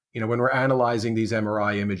statistics. When we're analyzing these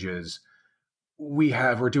MRI images,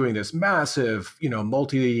 we're doing this massive,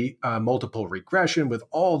 multiple regression with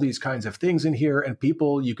all these kinds of things in here. And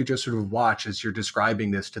people, you could just sort of watch as you're describing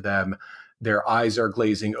this to them. their eyes are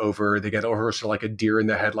glazing over. They get over sort of like a deer in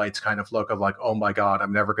the headlights kind of look of like, oh my God,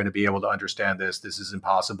 I'm never going to be able to understand this. This is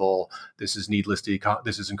impossible. This is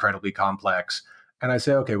this is incredibly complex. And I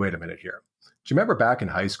say, okay, wait a minute here. Do you remember back in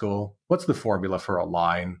high school? What's the formula for a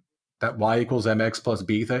line? That y equals mx plus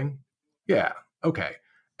b thing? Yeah, okay.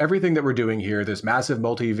 Everything that we're doing here, this massive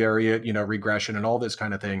multivariate, regression and all this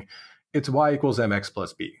kind of thing, it's y equals mx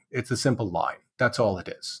plus b. It's a simple line. That's all it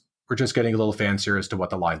is. We're just getting a little fancier as to what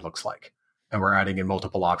the line looks like. And we're adding in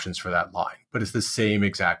multiple options for that line. But it's the same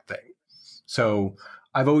exact thing. So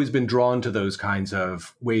I've always been drawn to those kinds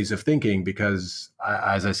of ways of thinking because,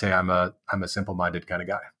 as I say, I'm a simple-minded kind of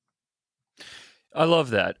guy. I love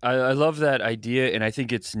that. I love that idea, and I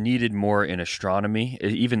think it's needed more in astronomy,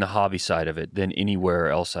 even the hobby side of it, than anywhere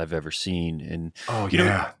else I've ever seen. And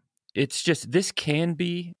it's just, this can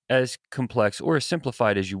be as complex or as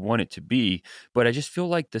simplified as you want it to be, but I just feel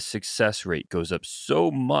like the success rate goes up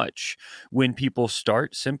so much when people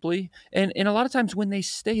start simply, and a lot of times when they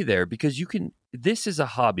stay there, because this is a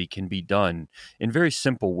hobby can be done in very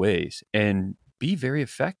simple ways and be very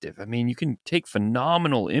effective. I mean, you can take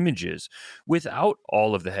phenomenal images without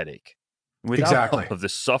all of the headache, without all of the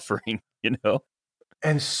suffering,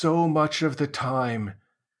 And so much of the time,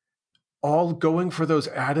 all going for those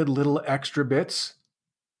added little extra bits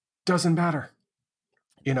doesn't matter.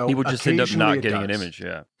 People just end up not getting an image.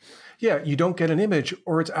 Yeah. Yeah. You don't get an image,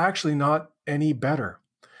 or it's actually not any better.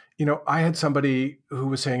 I had somebody who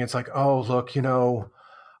was saying, it's like, oh, look,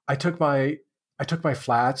 I took my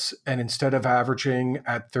flats, and instead of averaging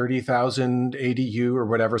at 30,000 ADU or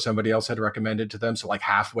whatever somebody else had recommended to them, so like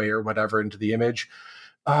halfway or whatever into the image,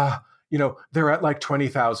 they're at like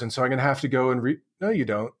 20,000. So I'm going to have to go and no, you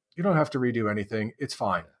don't. You don't have to redo anything. It's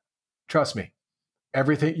fine. Trust me.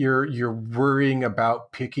 Everything you're worrying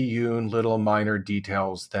about picayune little minor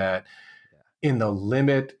details that in the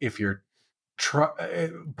limit, if you're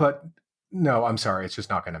but no, I'm sorry. It's just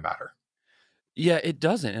not going to matter. Yeah, it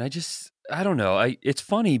doesn't. And I don't know. It's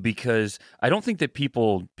funny because I don't think that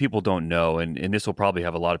people don't know, and this will probably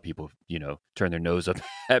have a lot of people, turn their nose up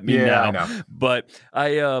at me now. I know. But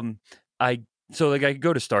so I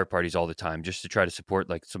go to start parties all the time just to try to support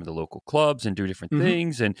like some of the local clubs and do different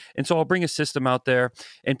things. And so I'll bring a system out there,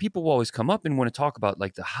 and people will always come up and want to talk about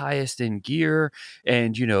like the highest end gear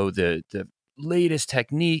and, the latest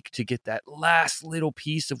technique to get that last little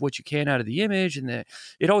piece of what you can out of the image. And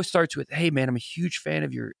it always starts with, hey man, I'm a huge fan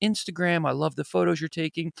of your Instagram. I love the photos you're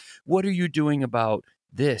taking. What are you doing about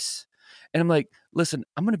this? And I'm like, listen,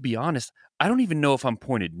 I'm going to be honest. I don't even know if I'm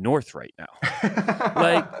pointed north right now.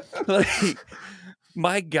 like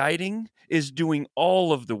my guiding is doing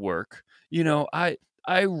all of the work.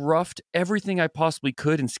 I roughed everything I possibly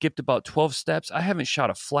could and skipped about 12 steps. I haven't shot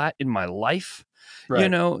a flat in my life,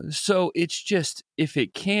 right. So it's just, if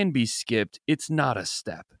it can be skipped, it's not a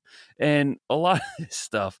step. And a lot of this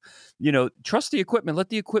stuff, trust the equipment, let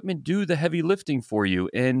the equipment do the heavy lifting for you,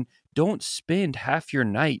 and don't spend half your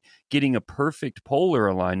night getting a perfect polar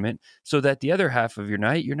alignment so that the other half of your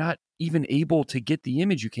night, you're not even able to get the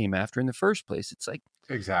image you came after in the first place. It's like,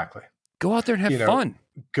 exactly. Go out there and have fun.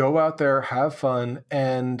 Go out there, have fun.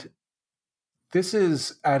 And this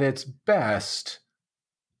is at its best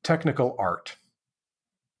technical art.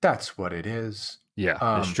 That's what it is. Yeah,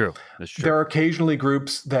 that's true. There are occasionally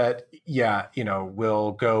groups that,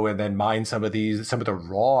 will go and then mine some of the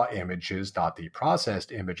raw images, not the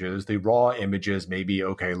processed images. The raw images, maybe,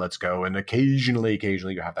 okay, let's go. And occasionally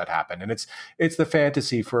you have that happen. And it's the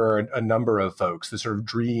fantasy for a number of folks, the sort of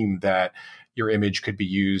dream that your image could be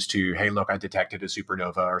used to, hey, look, I detected a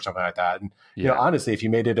supernova or something like that. And, honestly, if you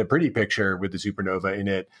made it a pretty picture with the supernova in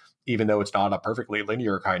it, even though it's not a perfectly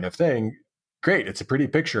linear kind of thing, great, it's a pretty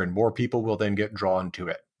picture, and more people will then get drawn to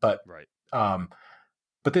it. But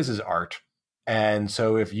but this is art, and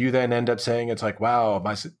so if you then end up saying it's like, wow,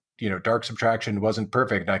 my dark subtraction wasn't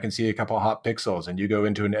perfect, and I can see a couple of hot pixels, and you go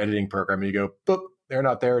into an editing program and you go, boop, they're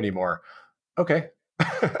not there anymore. Okay,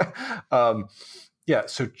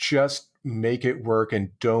 so just make it work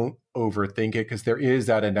and don't overthink it, because there is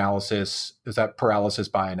that paralysis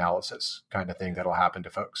by analysis kind of thing that'll happen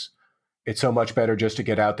to folks. It's so much better just to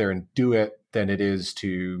get out there and do it than it is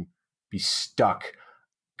to be stuck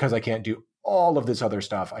because I can't do all of this other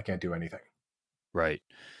stuff. I can't do anything. Right.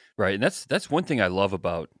 And that's one thing I love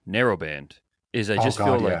about narrowband is I just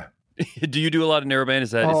feel like, do you do a lot of narrowband?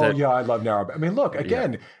 Is that? Yeah, I love narrowband. I mean, look,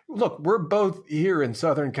 again, we're both here in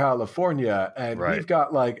Southern California, and we've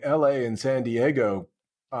got like LA and San Diego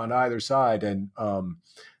on either side. And,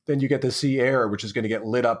 then you get the sea air, which is going to get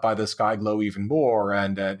lit up by the sky glow even more.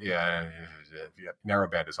 And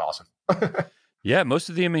narrowband is awesome. Yeah, most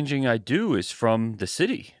of the imaging I do is from the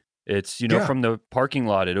city. It's, Yeah. from the parking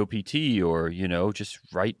lot at OPT or, just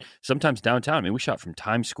right, sometimes downtown. I mean, we shot from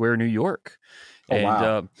Times Square, New York. Oh, And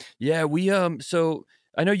wow. yeah, so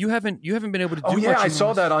I know you haven't been able to Oh do yeah, much I in the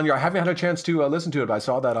saw that last. on your. I haven't had a chance to listen to it, but I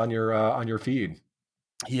saw that on your feed.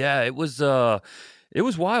 Yeah, it was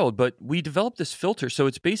wild, but we developed this filter. So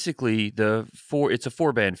it's basically it's a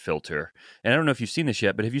 4-band filter. And I don't know if you've seen this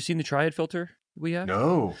yet, but have you seen the Triad filter we have?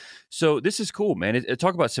 No. So this is cool, man.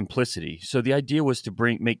 Talk about simplicity. So the idea was to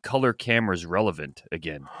make color cameras relevant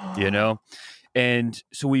again, And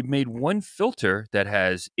so we made one filter that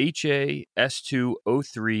has HA, S2,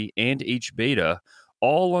 O3, and H beta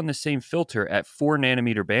all on the same filter at 4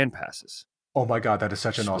 nanometer band passes. Oh my God, that is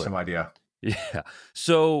such an Split. awesome idea. Yeah.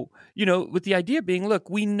 So, with the idea being, look,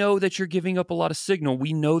 we know that you're giving up a lot of signal.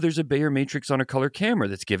 We know there's a Bayer matrix on a color camera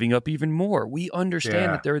that's giving up even more. We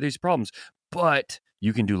understand that there are these problems, but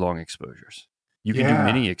you can do long exposures. You can do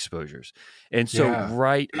mini exposures. And so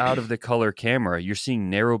right out of the color camera, you're seeing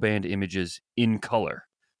narrowband images in color,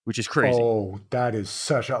 which is crazy. Oh, that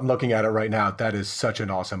is I'm looking at it right now. That is such an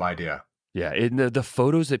awesome idea. Yeah, and the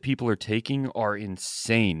photos that people are taking are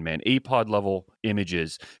insane, man. APOD level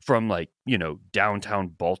images from downtown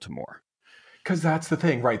Baltimore. Because that's the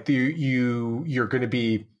thing, right? You're going to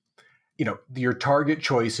be, your target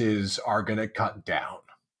choices are going to cut down.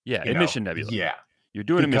 Yeah, emission nebula. Yeah, you're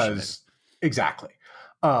doing emission nebula. Exactly.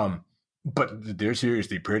 But they're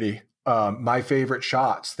seriously pretty. My favorite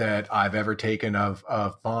shots that I've ever taken of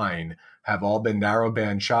mine have all been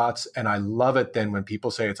narrowband shots. And I love it then when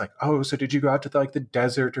people say, it's like, oh, so did you go out to the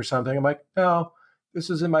desert or something? I'm like, no,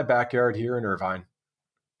 this is in my backyard here in Irvine.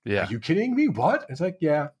 Yeah. Are you kidding me? What? It's like,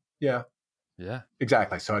 yeah. Yeah.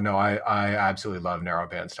 Exactly. So no, I absolutely love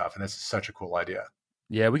narrowband stuff. And this is such a cool idea.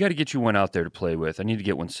 Yeah, we got to get you one out there to play with. I need to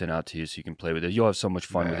get one sent out to you so you can play with it. You'll have so much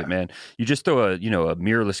fun with it, man. You just throw a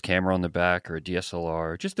mirrorless camera on the back or a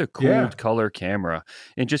DSLR, just a cooled color camera,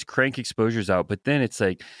 and just crank exposures out. But then it's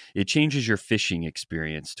like it changes your fishing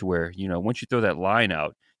experience to where, once you throw that line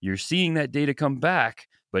out, you're seeing that data come back,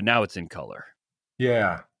 but now it's in color.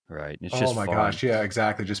 Yeah. Right. It's just my fun. Gosh. Yeah,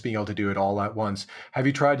 exactly. Just being able to do it all at once. Have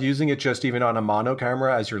you tried using it just even on a mono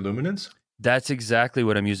camera as your luminance? That's exactly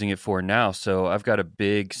what I'm using it for now. So I've got a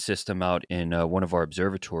big system out in one of our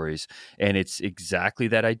observatories, and it's exactly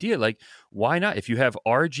that idea. Like, why not? If you have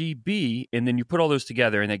RGB and then you put all those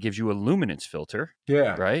together and that gives you a luminance filter,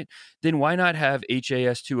 right? Then why not have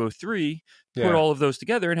HAS203, put all of those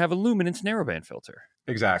together and have a luminance narrowband filter?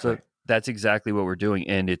 Exactly. So that's exactly what we're doing,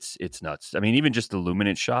 and it's nuts. I mean, even just the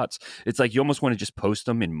luminance shots, it's like you almost want to just post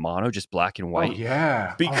them in mono, just black and white. Oh,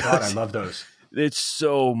 yeah. Because God, I love those. It's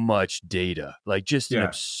so much data, like just an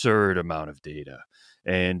absurd amount of data.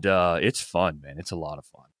 And it's fun, man. It's a lot of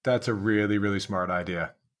fun. That's a really, really smart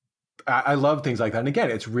idea. I love things like that. And again,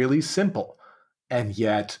 it's really simple. And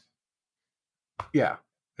yet,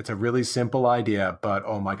 it's a really simple idea, but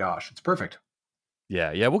oh my gosh, it's perfect.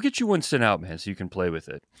 Yeah. We'll get you one sent out, man, so you can play with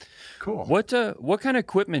it. Cool. What kind of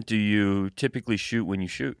equipment do you typically shoot when you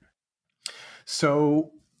shoot?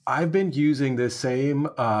 So I've been using this same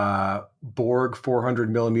Borg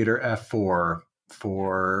 400 millimeter f4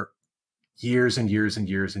 for years and years and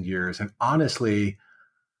years and years. And honestly,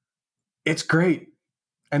 it's great.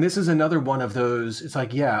 And this is another one of those, it's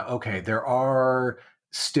like, there are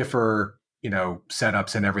stiffer,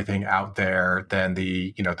 setups and everything out there than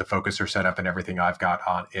the focuser setup and everything I've got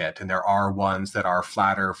on it. And there are ones that are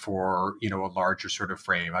flatter for, a larger sort of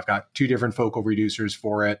frame. I've got 2 different focal reducers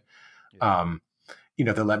for it. Yeah.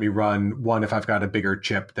 That let me run one if I've got a bigger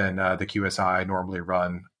chip than the QSI normally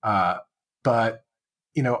run. But,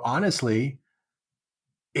 honestly,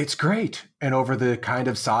 it's great. And over the kind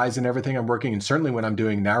of size and everything I'm working, and certainly when I'm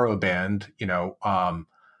doing narrowband,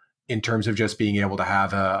 in terms of just being able to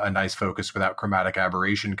have a nice focus without chromatic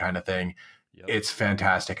aberration kind of thing, it's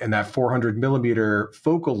fantastic. And that 400 millimeter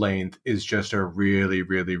focal length is just a really,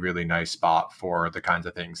 really, really nice spot for the kinds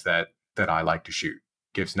of things that I like to shoot.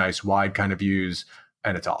 Gives nice wide kind of views.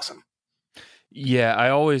 And it's awesome. Yeah, I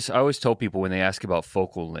always tell people when they ask about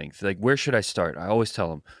focal length, like, where should I start? I always tell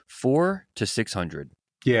them 400 to 600.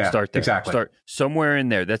 Yeah, start there. Exactly. Start somewhere in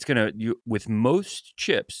there. That's with most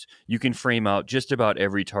chips, you can frame out just about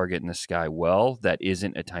every target in the sky well that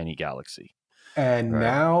isn't a tiny galaxy. And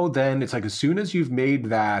now then it's like, as soon as you've made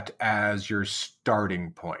that as your starting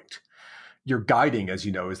point, your guiding, as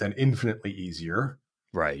you know, is then infinitely easier.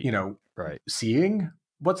 Right. Seeing.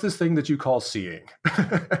 What's this thing that you call seeing?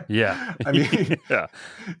 Yeah. I mean,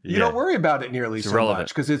 you don't worry about it nearly so much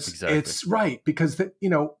because it's right. Because,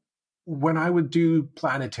 when I would do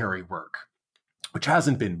planetary work, which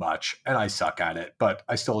hasn't been much, and I suck at it, but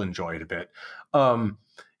I still enjoy it a bit.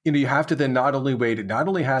 you have to then not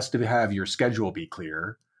only has to have your schedule be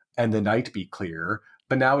clear and the night be clear,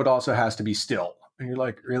 but now it also has to be still. And you're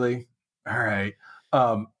like, really? All right.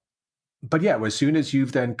 But yeah, as soon as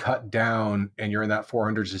you've then cut down and you're in that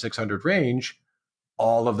 400 to 600 range,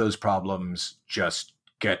 all of those problems just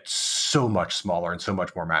get so much smaller and so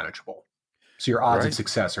much more manageable. So your odds of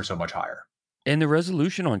success are so much higher. And the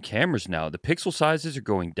resolution on cameras now, the pixel sizes are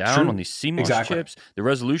going down on these CMOS chips. The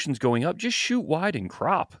resolution's going up. Just shoot wide and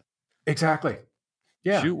crop. Exactly.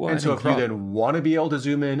 Yeah. Shoot wide and so if crop. you then want to be able to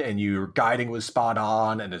zoom in and your guiding was spot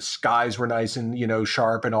on and the skies were nice and,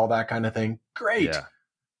 sharp and all that kind of thing, great. Yeah.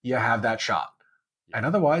 You have that shot. Yeah. And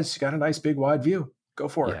otherwise, you got a nice big wide view. Go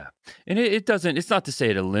for it. Yeah. And it's not to say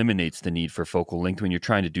it eliminates the need for focal length when you're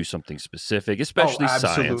trying to do something specific, especially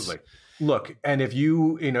absolutely. science. Look, and if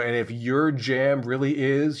if your jam really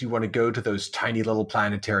is, you want to go to those tiny little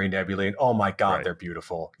planetary nebulae, and oh my God, they're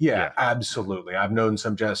beautiful. Yeah, absolutely. I've known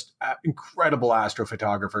some just incredible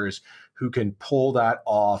astrophotographers who can pull that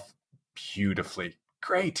off beautifully.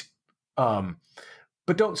 Great.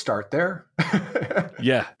 But don't start there.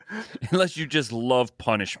 Yeah. Unless you just love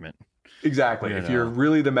punishment. Exactly. If you're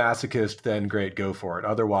really the masochist, then great, go for it.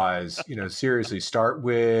 Otherwise, seriously, start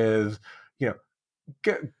with,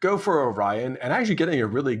 go for Orion. And actually getting a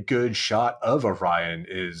really good shot of Orion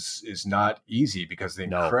is not easy because of the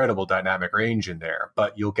incredible dynamic range in there,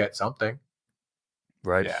 but you'll get something.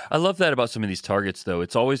 Right. Yeah. I love that about some of these targets, though.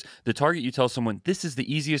 It's always the target you tell someone, this is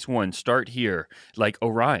the easiest one, start here, like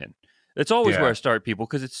Orion. It's always where I start people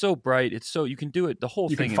because it's so bright. It's so you can do it. The whole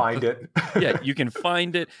thing. You can find it. Yeah, you can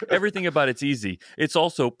find it. Everything about it's easy. It's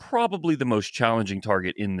also probably the most challenging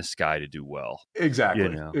target in the sky to do well.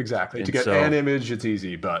 Exactly. Exactly. And to get an image, it's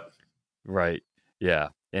easy, but right. Yeah,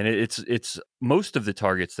 and it's most of the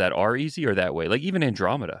targets that are easy are that way. Like even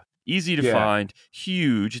Andromeda, easy to find,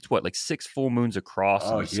 huge. It's like 6 full moons across.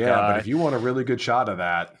 Oh yeah, but if you want a really good shot of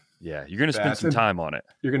that. Yeah, you're going to spend some time on it.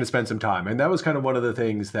 You're going to spend some time. And that was kind of one of the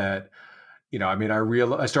things that,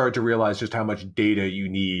 I started to realize just how much data you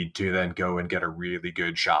need to then go and get a really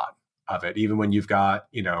good shot of it. Even when you've got,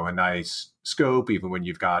 a nice scope, even when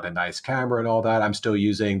you've got a nice camera and all that. I'm still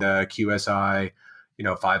using the QSI,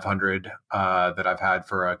 500 that I've had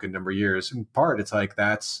for a good number of years. In part, it's like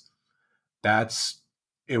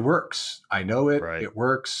it works. I know it. Right. It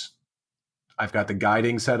works. I've got the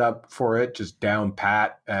guiding set up for it, just down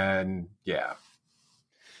pat, and yeah.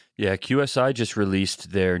 Yeah, QSI just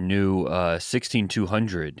released their new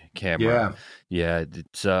 16200 camera. Yeah.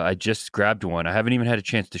 It's, I just grabbed one. I haven't even had a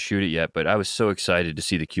chance to shoot it yet, but I was so excited to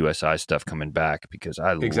see the QSI stuff coming back because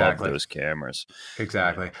I love those cameras.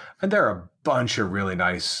 Exactly. And there are a bunch of really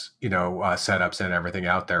nice, setups and everything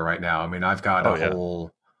out there right now. I mean, I've got a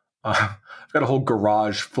whole... I've got a whole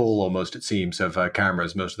garage full, almost it seems, of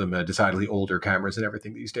cameras. Most of them decidedly older cameras and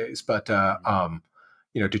everything these days. But to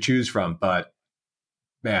choose from. But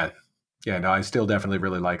man, I still definitely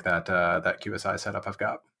really like that QSI setup I've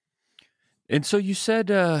got. And so you said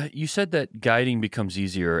that guiding becomes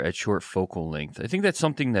easier at short focal length. I think that's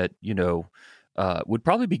something that would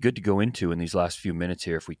probably be good to go into in these last few minutes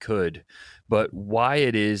here if we could. But why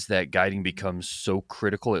it is that guiding becomes so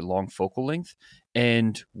critical at long focal length,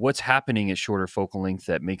 and what's happening at shorter focal length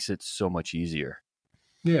that makes it so much easier.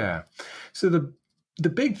 Yeah. So the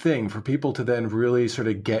big thing for people to then really sort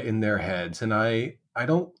of get in their heads, and I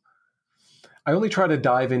only try to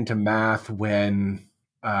dive into math when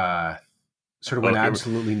when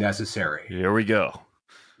absolutely necessary. Here we go.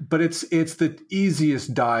 But it's the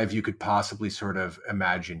easiest dive you could possibly sort of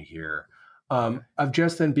imagine here, of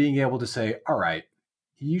just then being able to say, all right,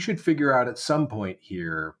 you should figure out at some point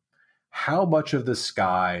here how much of the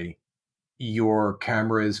sky your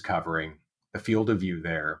camera is covering, the field of view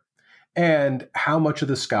there, and how much of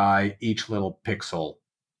the sky each little pixel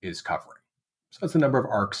is covering. So that's the number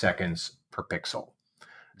of arc seconds per pixel.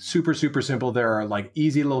 Super, super simple. There are like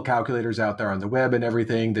easy little calculators out there on the web and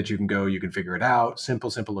everything that you can figure it out.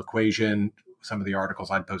 Simple equation. Some of the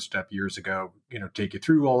articles I'd posted up years ago, take you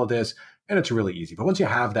through all of this, and it's really easy. But once you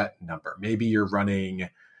have that number, maybe you're running,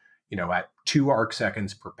 at 2 arc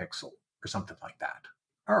seconds per pixel or something like that.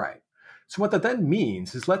 All right. So what that then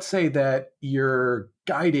means is, let's say that your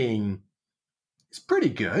guiding is pretty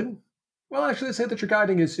good. Well, actually, let's say that your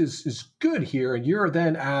guiding is good here, and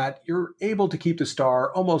you're able to keep the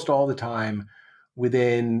star almost all the time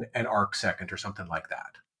within an arc second or something like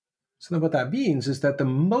that. So then what that means is that the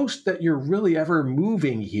most that you're really ever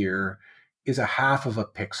moving here is a half of a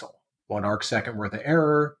pixel. 1 arc second worth of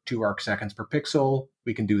error, 2 arc seconds per pixel.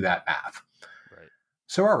 We can do that math. Right.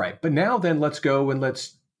 So, all right. But now then let's go and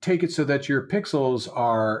let's take it so that your pixels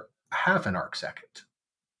are half an arc second.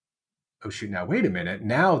 oh shoot, now wait a minute.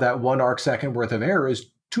 Now that 1 arcsecond worth of error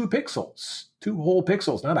is 2 pixels, 2 whole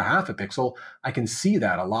pixels, not a half a pixel. I can see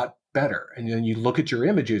that a lot better. And then you look at your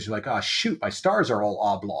images, you're like, oh shoot, my stars are all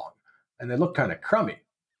oblong and they look kind of crummy.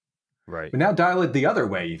 Right. But now dial it the other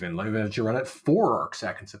way, even if you run at 4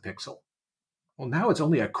 arcseconds a pixel. Well, now it's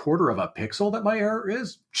only 1/4 of a pixel that my error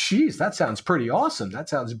is. Geez, that sounds pretty awesome. That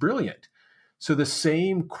sounds brilliant. So the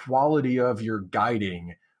same quality of your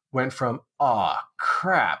guiding went from,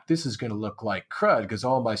 crap, this is going to look like crud because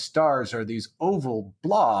all my stars are these oval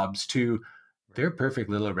blobs, to they're perfect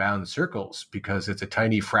little round circles because it's a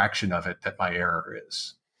tiny fraction of it that my error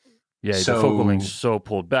is. Yeah, the focal length's so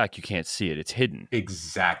pulled back, you can't see it. It's hidden.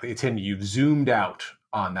 Exactly. It's hidden. You've zoomed out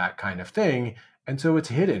on that kind of thing. And so it's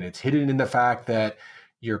hidden. It's hidden in the fact that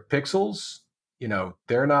your pixels,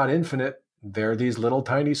 they're not infinite. They're these little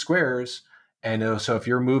tiny squares. And so if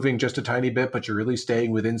you're moving just a tiny bit, but you're really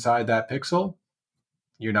staying within inside that pixel,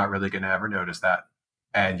 you're not really going to ever notice that.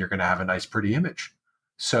 And you're going to have a nice, pretty image.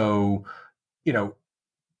 So,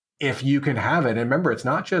 if you can have it, and remember, it's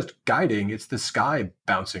not just guiding, it's the sky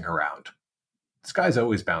bouncing around. The sky's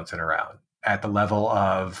always bouncing around at the level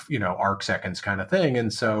of, arcseconds kind of thing.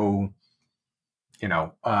 And so,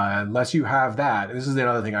 unless you have that, and this is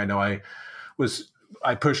another thing I know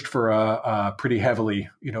I pushed for pretty heavily,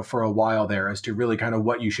 for a while there, as to really kind of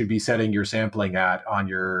what you should be setting your sampling at on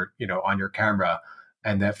your camera.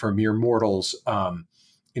 And that for mere mortals,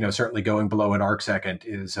 certainly going below 1 arcsecond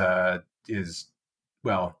is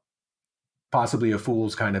possibly a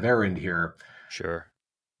fool's kind of errand here. Sure.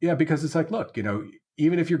 Yeah, because it's like, look,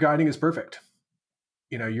 even if your guiding is perfect,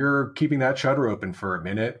 you're keeping that shutter open for a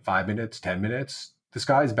minute, 5 minutes, 10 minutes, the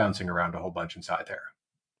sky's bouncing around a whole bunch inside there.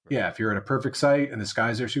 Right. Yeah, if you're at a perfect site and the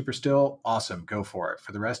skies are super still, awesome, go for it.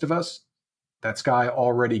 For the rest of us, that sky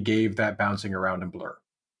already gave that bouncing around and blur.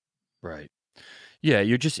 Right. Yeah,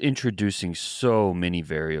 you're just introducing so many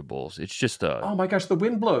variables. It's just oh my gosh, the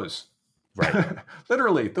wind blows. Right.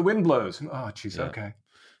 Literally, the wind blows. Oh, geez, yeah. Okay.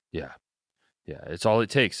 Yeah. Yeah, it's all it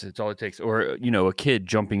takes. It's all it takes. Or, a kid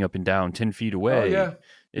jumping up and down 10 feet away. Oh,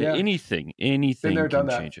 yeah. Anything can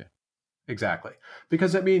change it. Exactly.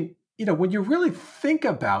 Because, when you really think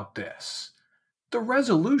about this, the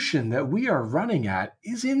resolution that we are running at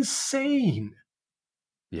is insane.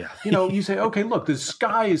 Yeah. You say, okay, look, the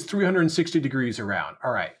sky is 360 degrees around.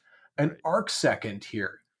 All right. An arcsecond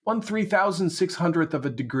here, 1/3600th of a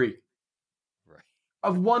degree.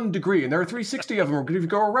 Of 1 degree, and there are 360 of them. If you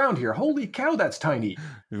go around here, holy cow, that's tiny.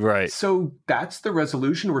 Right. So that's the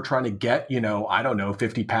resolution we're trying to get,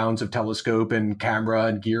 50 pounds of telescope and camera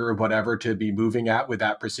and gear or whatever to be moving at with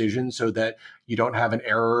that precision, so that you don't have an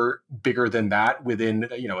error bigger than that within, a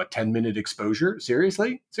 10-minute exposure.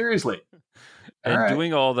 Seriously? And right.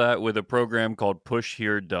 Doing all that with a program called Push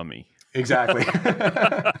Here Dummy. Exactly.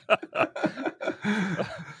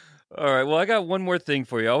 All right. Well, I got one more thing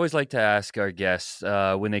for you. I always like to ask our guests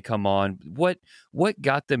when they come on, what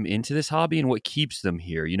got them into this hobby and what keeps them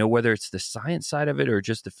here? Whether it's the science side of it or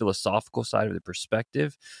just the philosophical side of the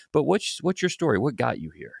perspective. But what's your story? What got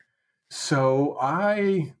you here? So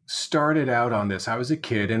I started out on this. I was a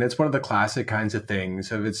kid, and it's one of the classic kinds of things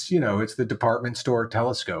of it's the department store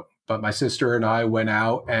telescope. But my sister and I went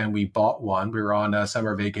out and we bought one. We were on a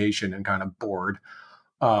summer vacation and kind of bored.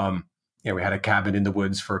 We had a cabin in the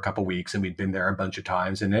woods for a couple of weeks, and we'd been there a bunch of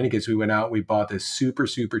times. And in any case, we went out, we bought this super,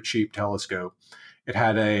 super cheap telescope. It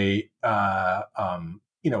had a,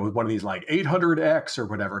 with one of these like 800X or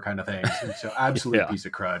whatever kind of things. And so absolute piece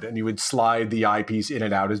of crud. And you would slide the eyepiece in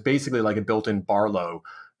and out. It's basically like a built-in Barlow,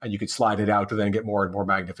 and you could slide it out to then get more and more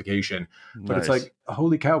magnification. But It's like,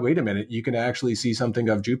 holy cow, wait a minute. You can actually see something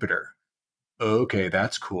of Jupiter. Okay,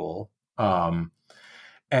 that's cool. And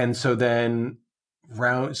so then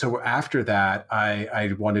so after that,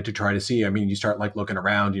 I wanted to try to see, you start like looking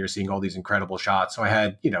around and you're seeing all these incredible shots. So I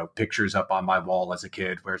had, pictures up on my wall as a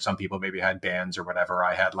kid where some people maybe had bands or whatever.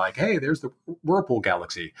 I had like, hey, there's the Whirlpool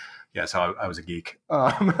Galaxy. Yeah. So I was a geek.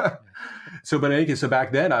 But in any case, so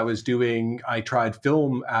back then I tried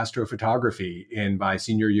film astrophotography in my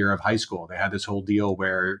senior year of high school. They had this whole deal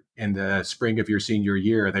where in the spring of your senior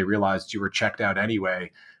year, they realized you were checked out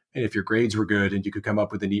anyway. And if your grades were good and you could come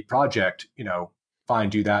up with a neat project, fine,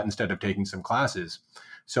 do that instead of taking some classes.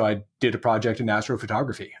 So I did a project in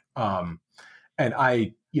astrophotography. And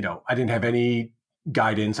I didn't have any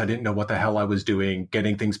guidance. I didn't know what the hell I was doing.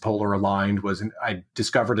 Getting things polar aligned I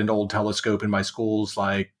discovered an old telescope in my school's,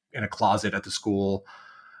 like in a closet at the school.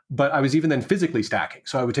 But I was even then physically stacking.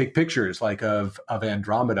 So I would take pictures like of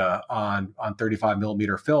Andromeda on 35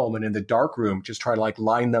 millimeter film, and in the dark room, just try to like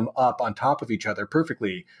line them up on top of each other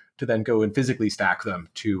perfectly to then go and physically stack them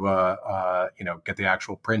to, get the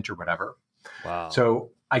actual print or whatever. Wow.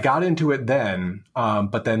 So I got into it then,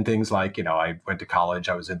 but then things like, I went to college,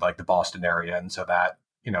 I was in like the Boston area. And so that,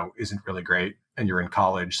 isn't really great. And you're in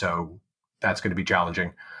college, so that's going to be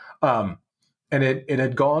challenging. And it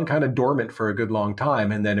had gone kind of dormant for a good long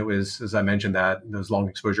time. And then it was, as I mentioned, that those long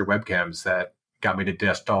exposure webcams that got me to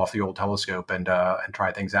dust off the old telescope and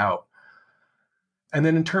try things out. And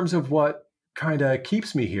then in terms of what kind of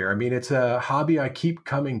keeps me here, I mean, it's a hobby I keep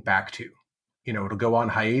coming back to. It'll go on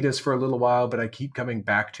hiatus for a little while, but I keep coming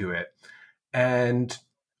back to it. And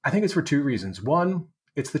I think it's for two reasons. One,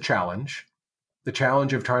 it's the challenge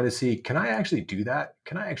of trying to see, can I actually do that?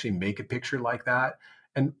 Can I actually make a picture like that?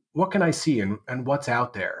 And what can I see and what's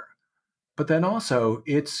out there? But then also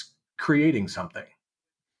it's creating something.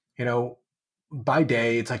 By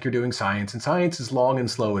day, it's like you're doing science, and science is long and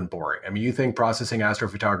slow and boring. I mean, you think processing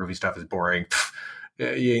astrophotography stuff is boring.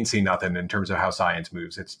 You ain't seen nothing in terms of how science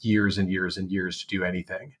moves. It's years and years and years to do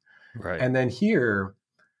anything. Right. And then here,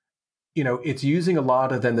 it's using a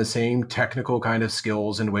lot of then the same technical kind of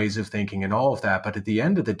skills and ways of thinking and all of that. But at the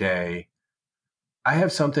end of the day, I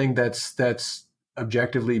have something that's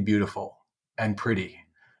objectively beautiful and pretty,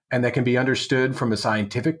 and that can be understood from a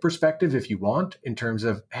scientific perspective if you want, in terms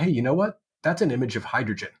of, hey, you know what? That's an image of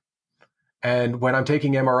hydrogen. And when I'm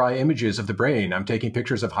taking MRI images of the brain, I'm taking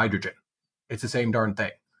pictures of hydrogen. It's the same darn thing.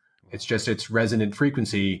 It's just its resonant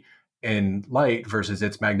frequency in light versus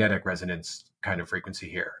its magnetic resonance kind of frequency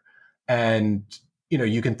here. And,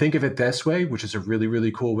 you can think of it this way, which is a really,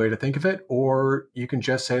 really cool way to think of it. Or you can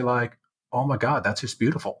just say like, oh my God, that's just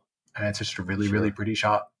beautiful. And it's just a really, really pretty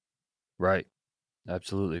shot. Right.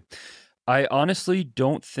 Absolutely. I honestly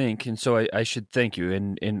don't think, and so I should thank you,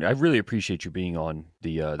 and I really appreciate you being on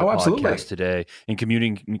the podcast today and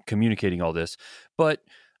communicating all this. But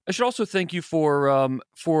I should also thank you for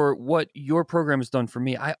what your program has done for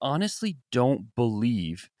me. I honestly don't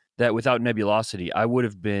believe that without Nebulosity, I would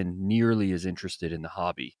have been nearly as interested in the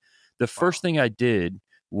hobby. The first thing I did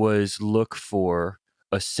was look for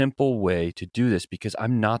a simple way to do this, because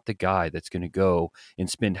I'm not the guy that's going to go and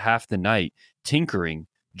spend half the night tinkering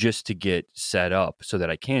just to get set up so that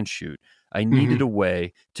I can shoot. I needed a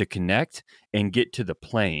way to connect and get to the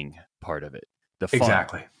playing part of it, the fun.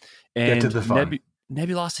 Exactly. And get to the fun.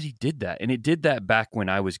 Nebulosity did that. And it did that back when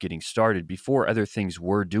I was getting started, before other things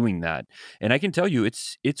were doing that. And I can tell you,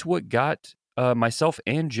 it's what got myself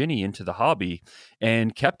and Jenny into the hobby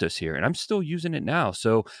and kept us here. And I'm still using it now.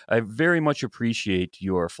 So I very much appreciate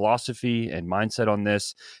your philosophy and mindset on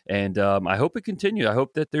this. And I hope it continues. I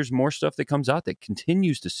hope that there's more stuff that comes out that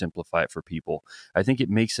continues to simplify it for people. I think it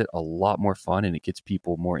makes it a lot more fun, and it gets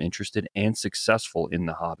people more interested and successful in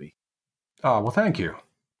the hobby. Oh, well, thank you.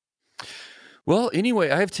 Well,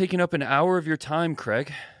 anyway, I have taken up an hour of your time,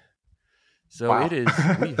 Craig. So wow. It is.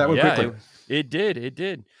 That went quickly. It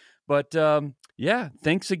did. But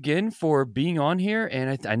thanks again for being on here.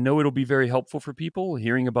 And I know it'll be very helpful for people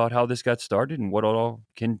hearing about how this got started and what it all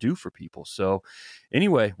can do for people. So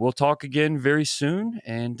anyway, we'll talk again very soon.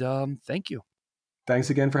 And thank you.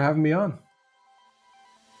 Thanks again for having me on.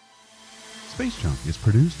 Space Junk is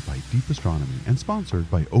produced by Deep Astronomy and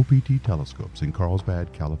sponsored by OPT Telescopes in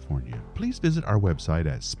Carlsbad, California. Please visit our website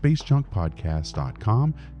at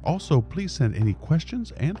spacejunkpodcast.com. Also, please send any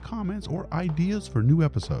questions and comments or ideas for new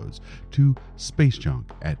episodes to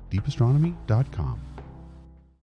spacejunk@deepastronomy.com.